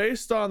Well,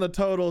 based on the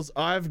totals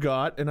I've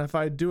got, and if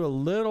I do a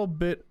little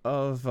bit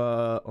of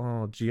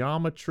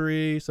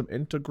geometry, some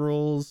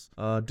integrals,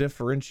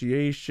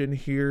 differentiation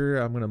here,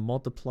 I'm going to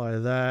multiply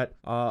that.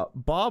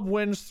 Bob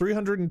wins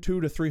 302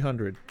 to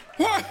 300.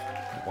 what?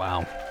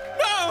 Wow.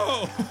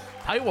 No,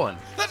 Tight one.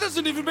 that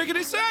doesn't even make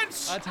any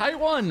sense. A tight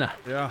one.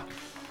 Yeah.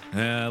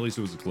 At least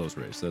it was a close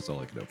race. That's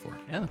all I could hope for.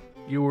 Yeah.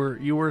 You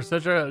were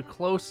such a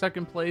close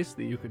second place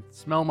that you could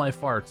smell my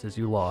farts as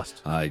you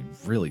lost. I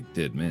really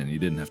did, man. You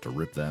didn't have to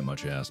rip that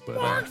much ass,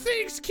 but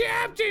thinks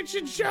Captain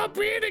should jump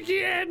in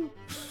again.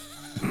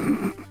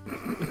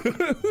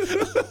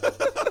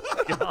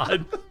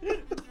 God.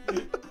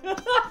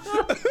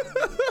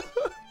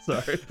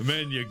 Sorry.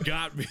 man, you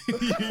got me.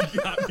 You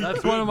got me.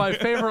 That's one of my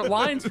favorite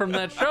lines from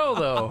that show,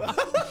 though.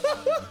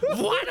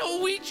 Why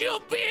don't we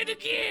jump in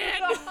again?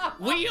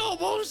 We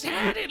almost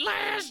had it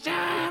last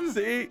time.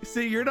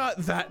 See, you're not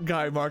that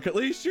guy, Mark. At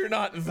least you're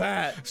not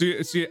that.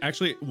 See,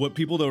 actually, what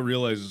people don't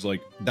realize is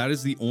like that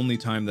is the only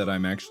time that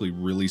I'm actually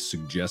really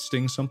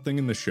suggesting something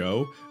in the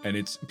show, and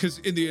it's because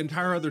in the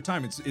entire other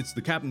time, it's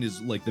the captain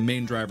is like the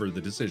main driver of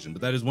the decision,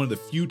 but that is one of the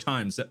few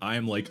times that I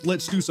am like,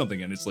 let's do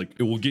something, and it's like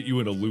it will get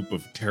you in a loop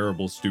of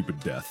terrible, stupid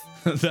death.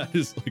 That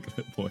is like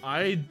the point.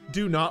 I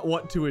do not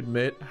want to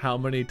admit how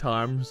many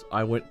times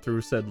I went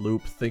through said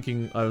loop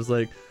thinking I was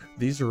like,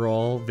 these are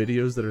all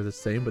videos that are the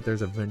same, but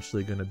there's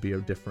eventually going to be a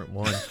different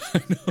one.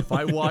 If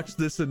I watch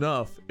this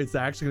enough, it's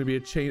actually going to be a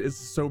chain. It's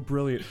so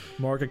brilliant.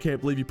 Mark, I can't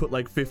believe you put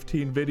like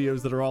 15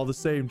 videos that are all the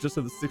same just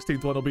so the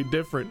 16th one will be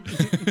different.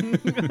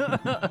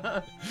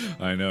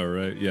 I know,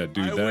 right? Yeah,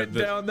 dude. I went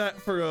down that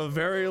for a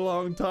very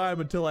long time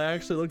until I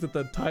actually looked at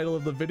the title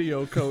of the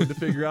video code to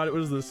figure out it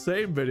was the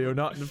same video,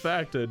 not in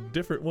fact a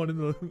different one in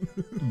the...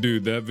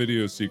 Dude, that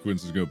video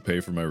sequence is going to pay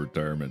for my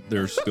retirement.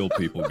 There's still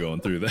people going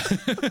through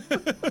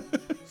that.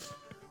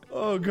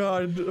 Oh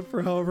god,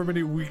 for however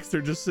many weeks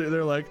they're just sitting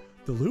there like,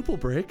 the loop will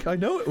break. I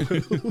know it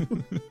will.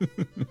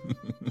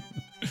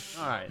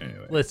 All right.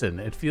 Anyway. Listen,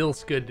 it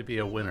feels good to be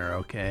a winner,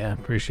 okay? I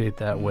appreciate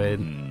that, Wade.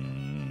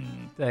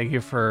 Thank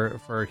you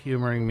for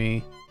humoring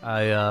me.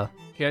 I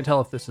can't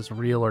tell if this is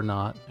real or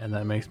not, and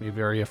that makes me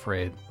very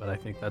afraid, but I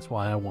think that's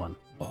why I won.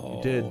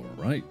 All did.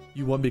 right.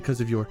 You won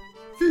because of your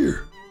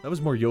fear. That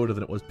was more Yoda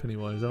than it was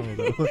Pennywise. I don't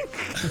know.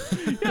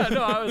 Yeah,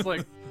 no, I was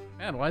like,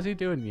 man, why is he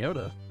doing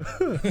Yoda?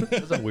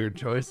 That's a weird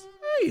choice.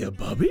 Hey,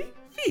 Bubby.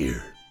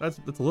 Fear. That's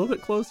a little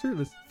bit closer.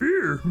 This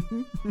fear.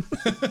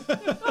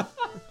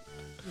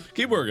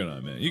 Keep working on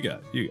it, man. You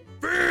got it.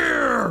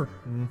 Fear.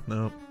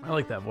 No. I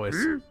like that voice.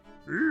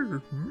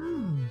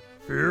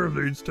 Fear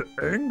leads to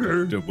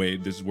anger.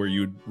 Wait, this is where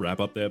you'd wrap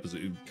up the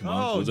episode. Come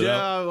on, Oh, close it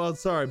out. yeah. Well,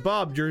 sorry.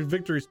 Bob, your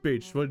victory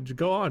speech.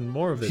 Go on.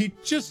 More of it. He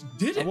just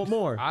did I it. want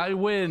more. I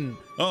win.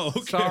 Oh,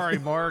 okay. Sorry,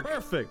 Mark.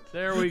 Perfect.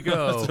 There we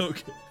go. That's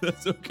okay.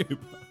 That's okay.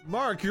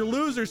 Mark, your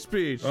loser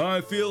speech.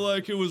 I feel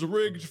like it was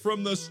rigged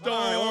from the start. All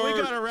right, well,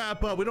 we gotta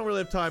wrap up. We don't really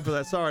have time for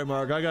that. Sorry,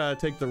 Mark. I gotta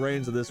take the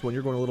reins of this one.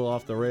 You're going a little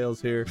off the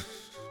rails here.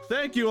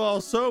 Thank you all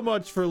so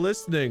much for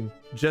listening,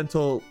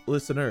 gentle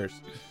listeners.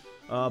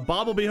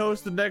 Bob will be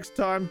hosting next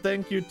time.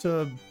 Thank you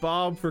to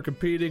Bob for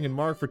competing and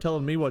Mark for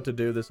telling me what to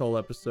do this whole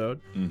episode.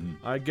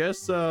 I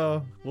guess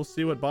we'll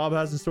see what Bob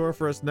has in store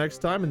for us next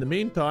time. In the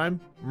meantime,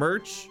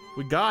 merch,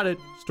 we got it.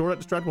 Store at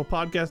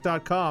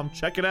distractiblepodcast.com.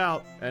 Check it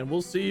out, and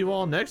we'll see you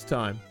all next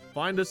time.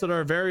 Find us at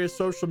our various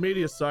social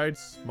media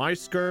sites: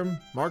 MySkirm,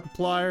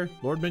 Markiplier,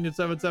 Lord Minion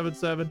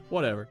 777,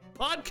 whatever.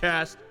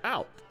 Podcast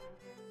out.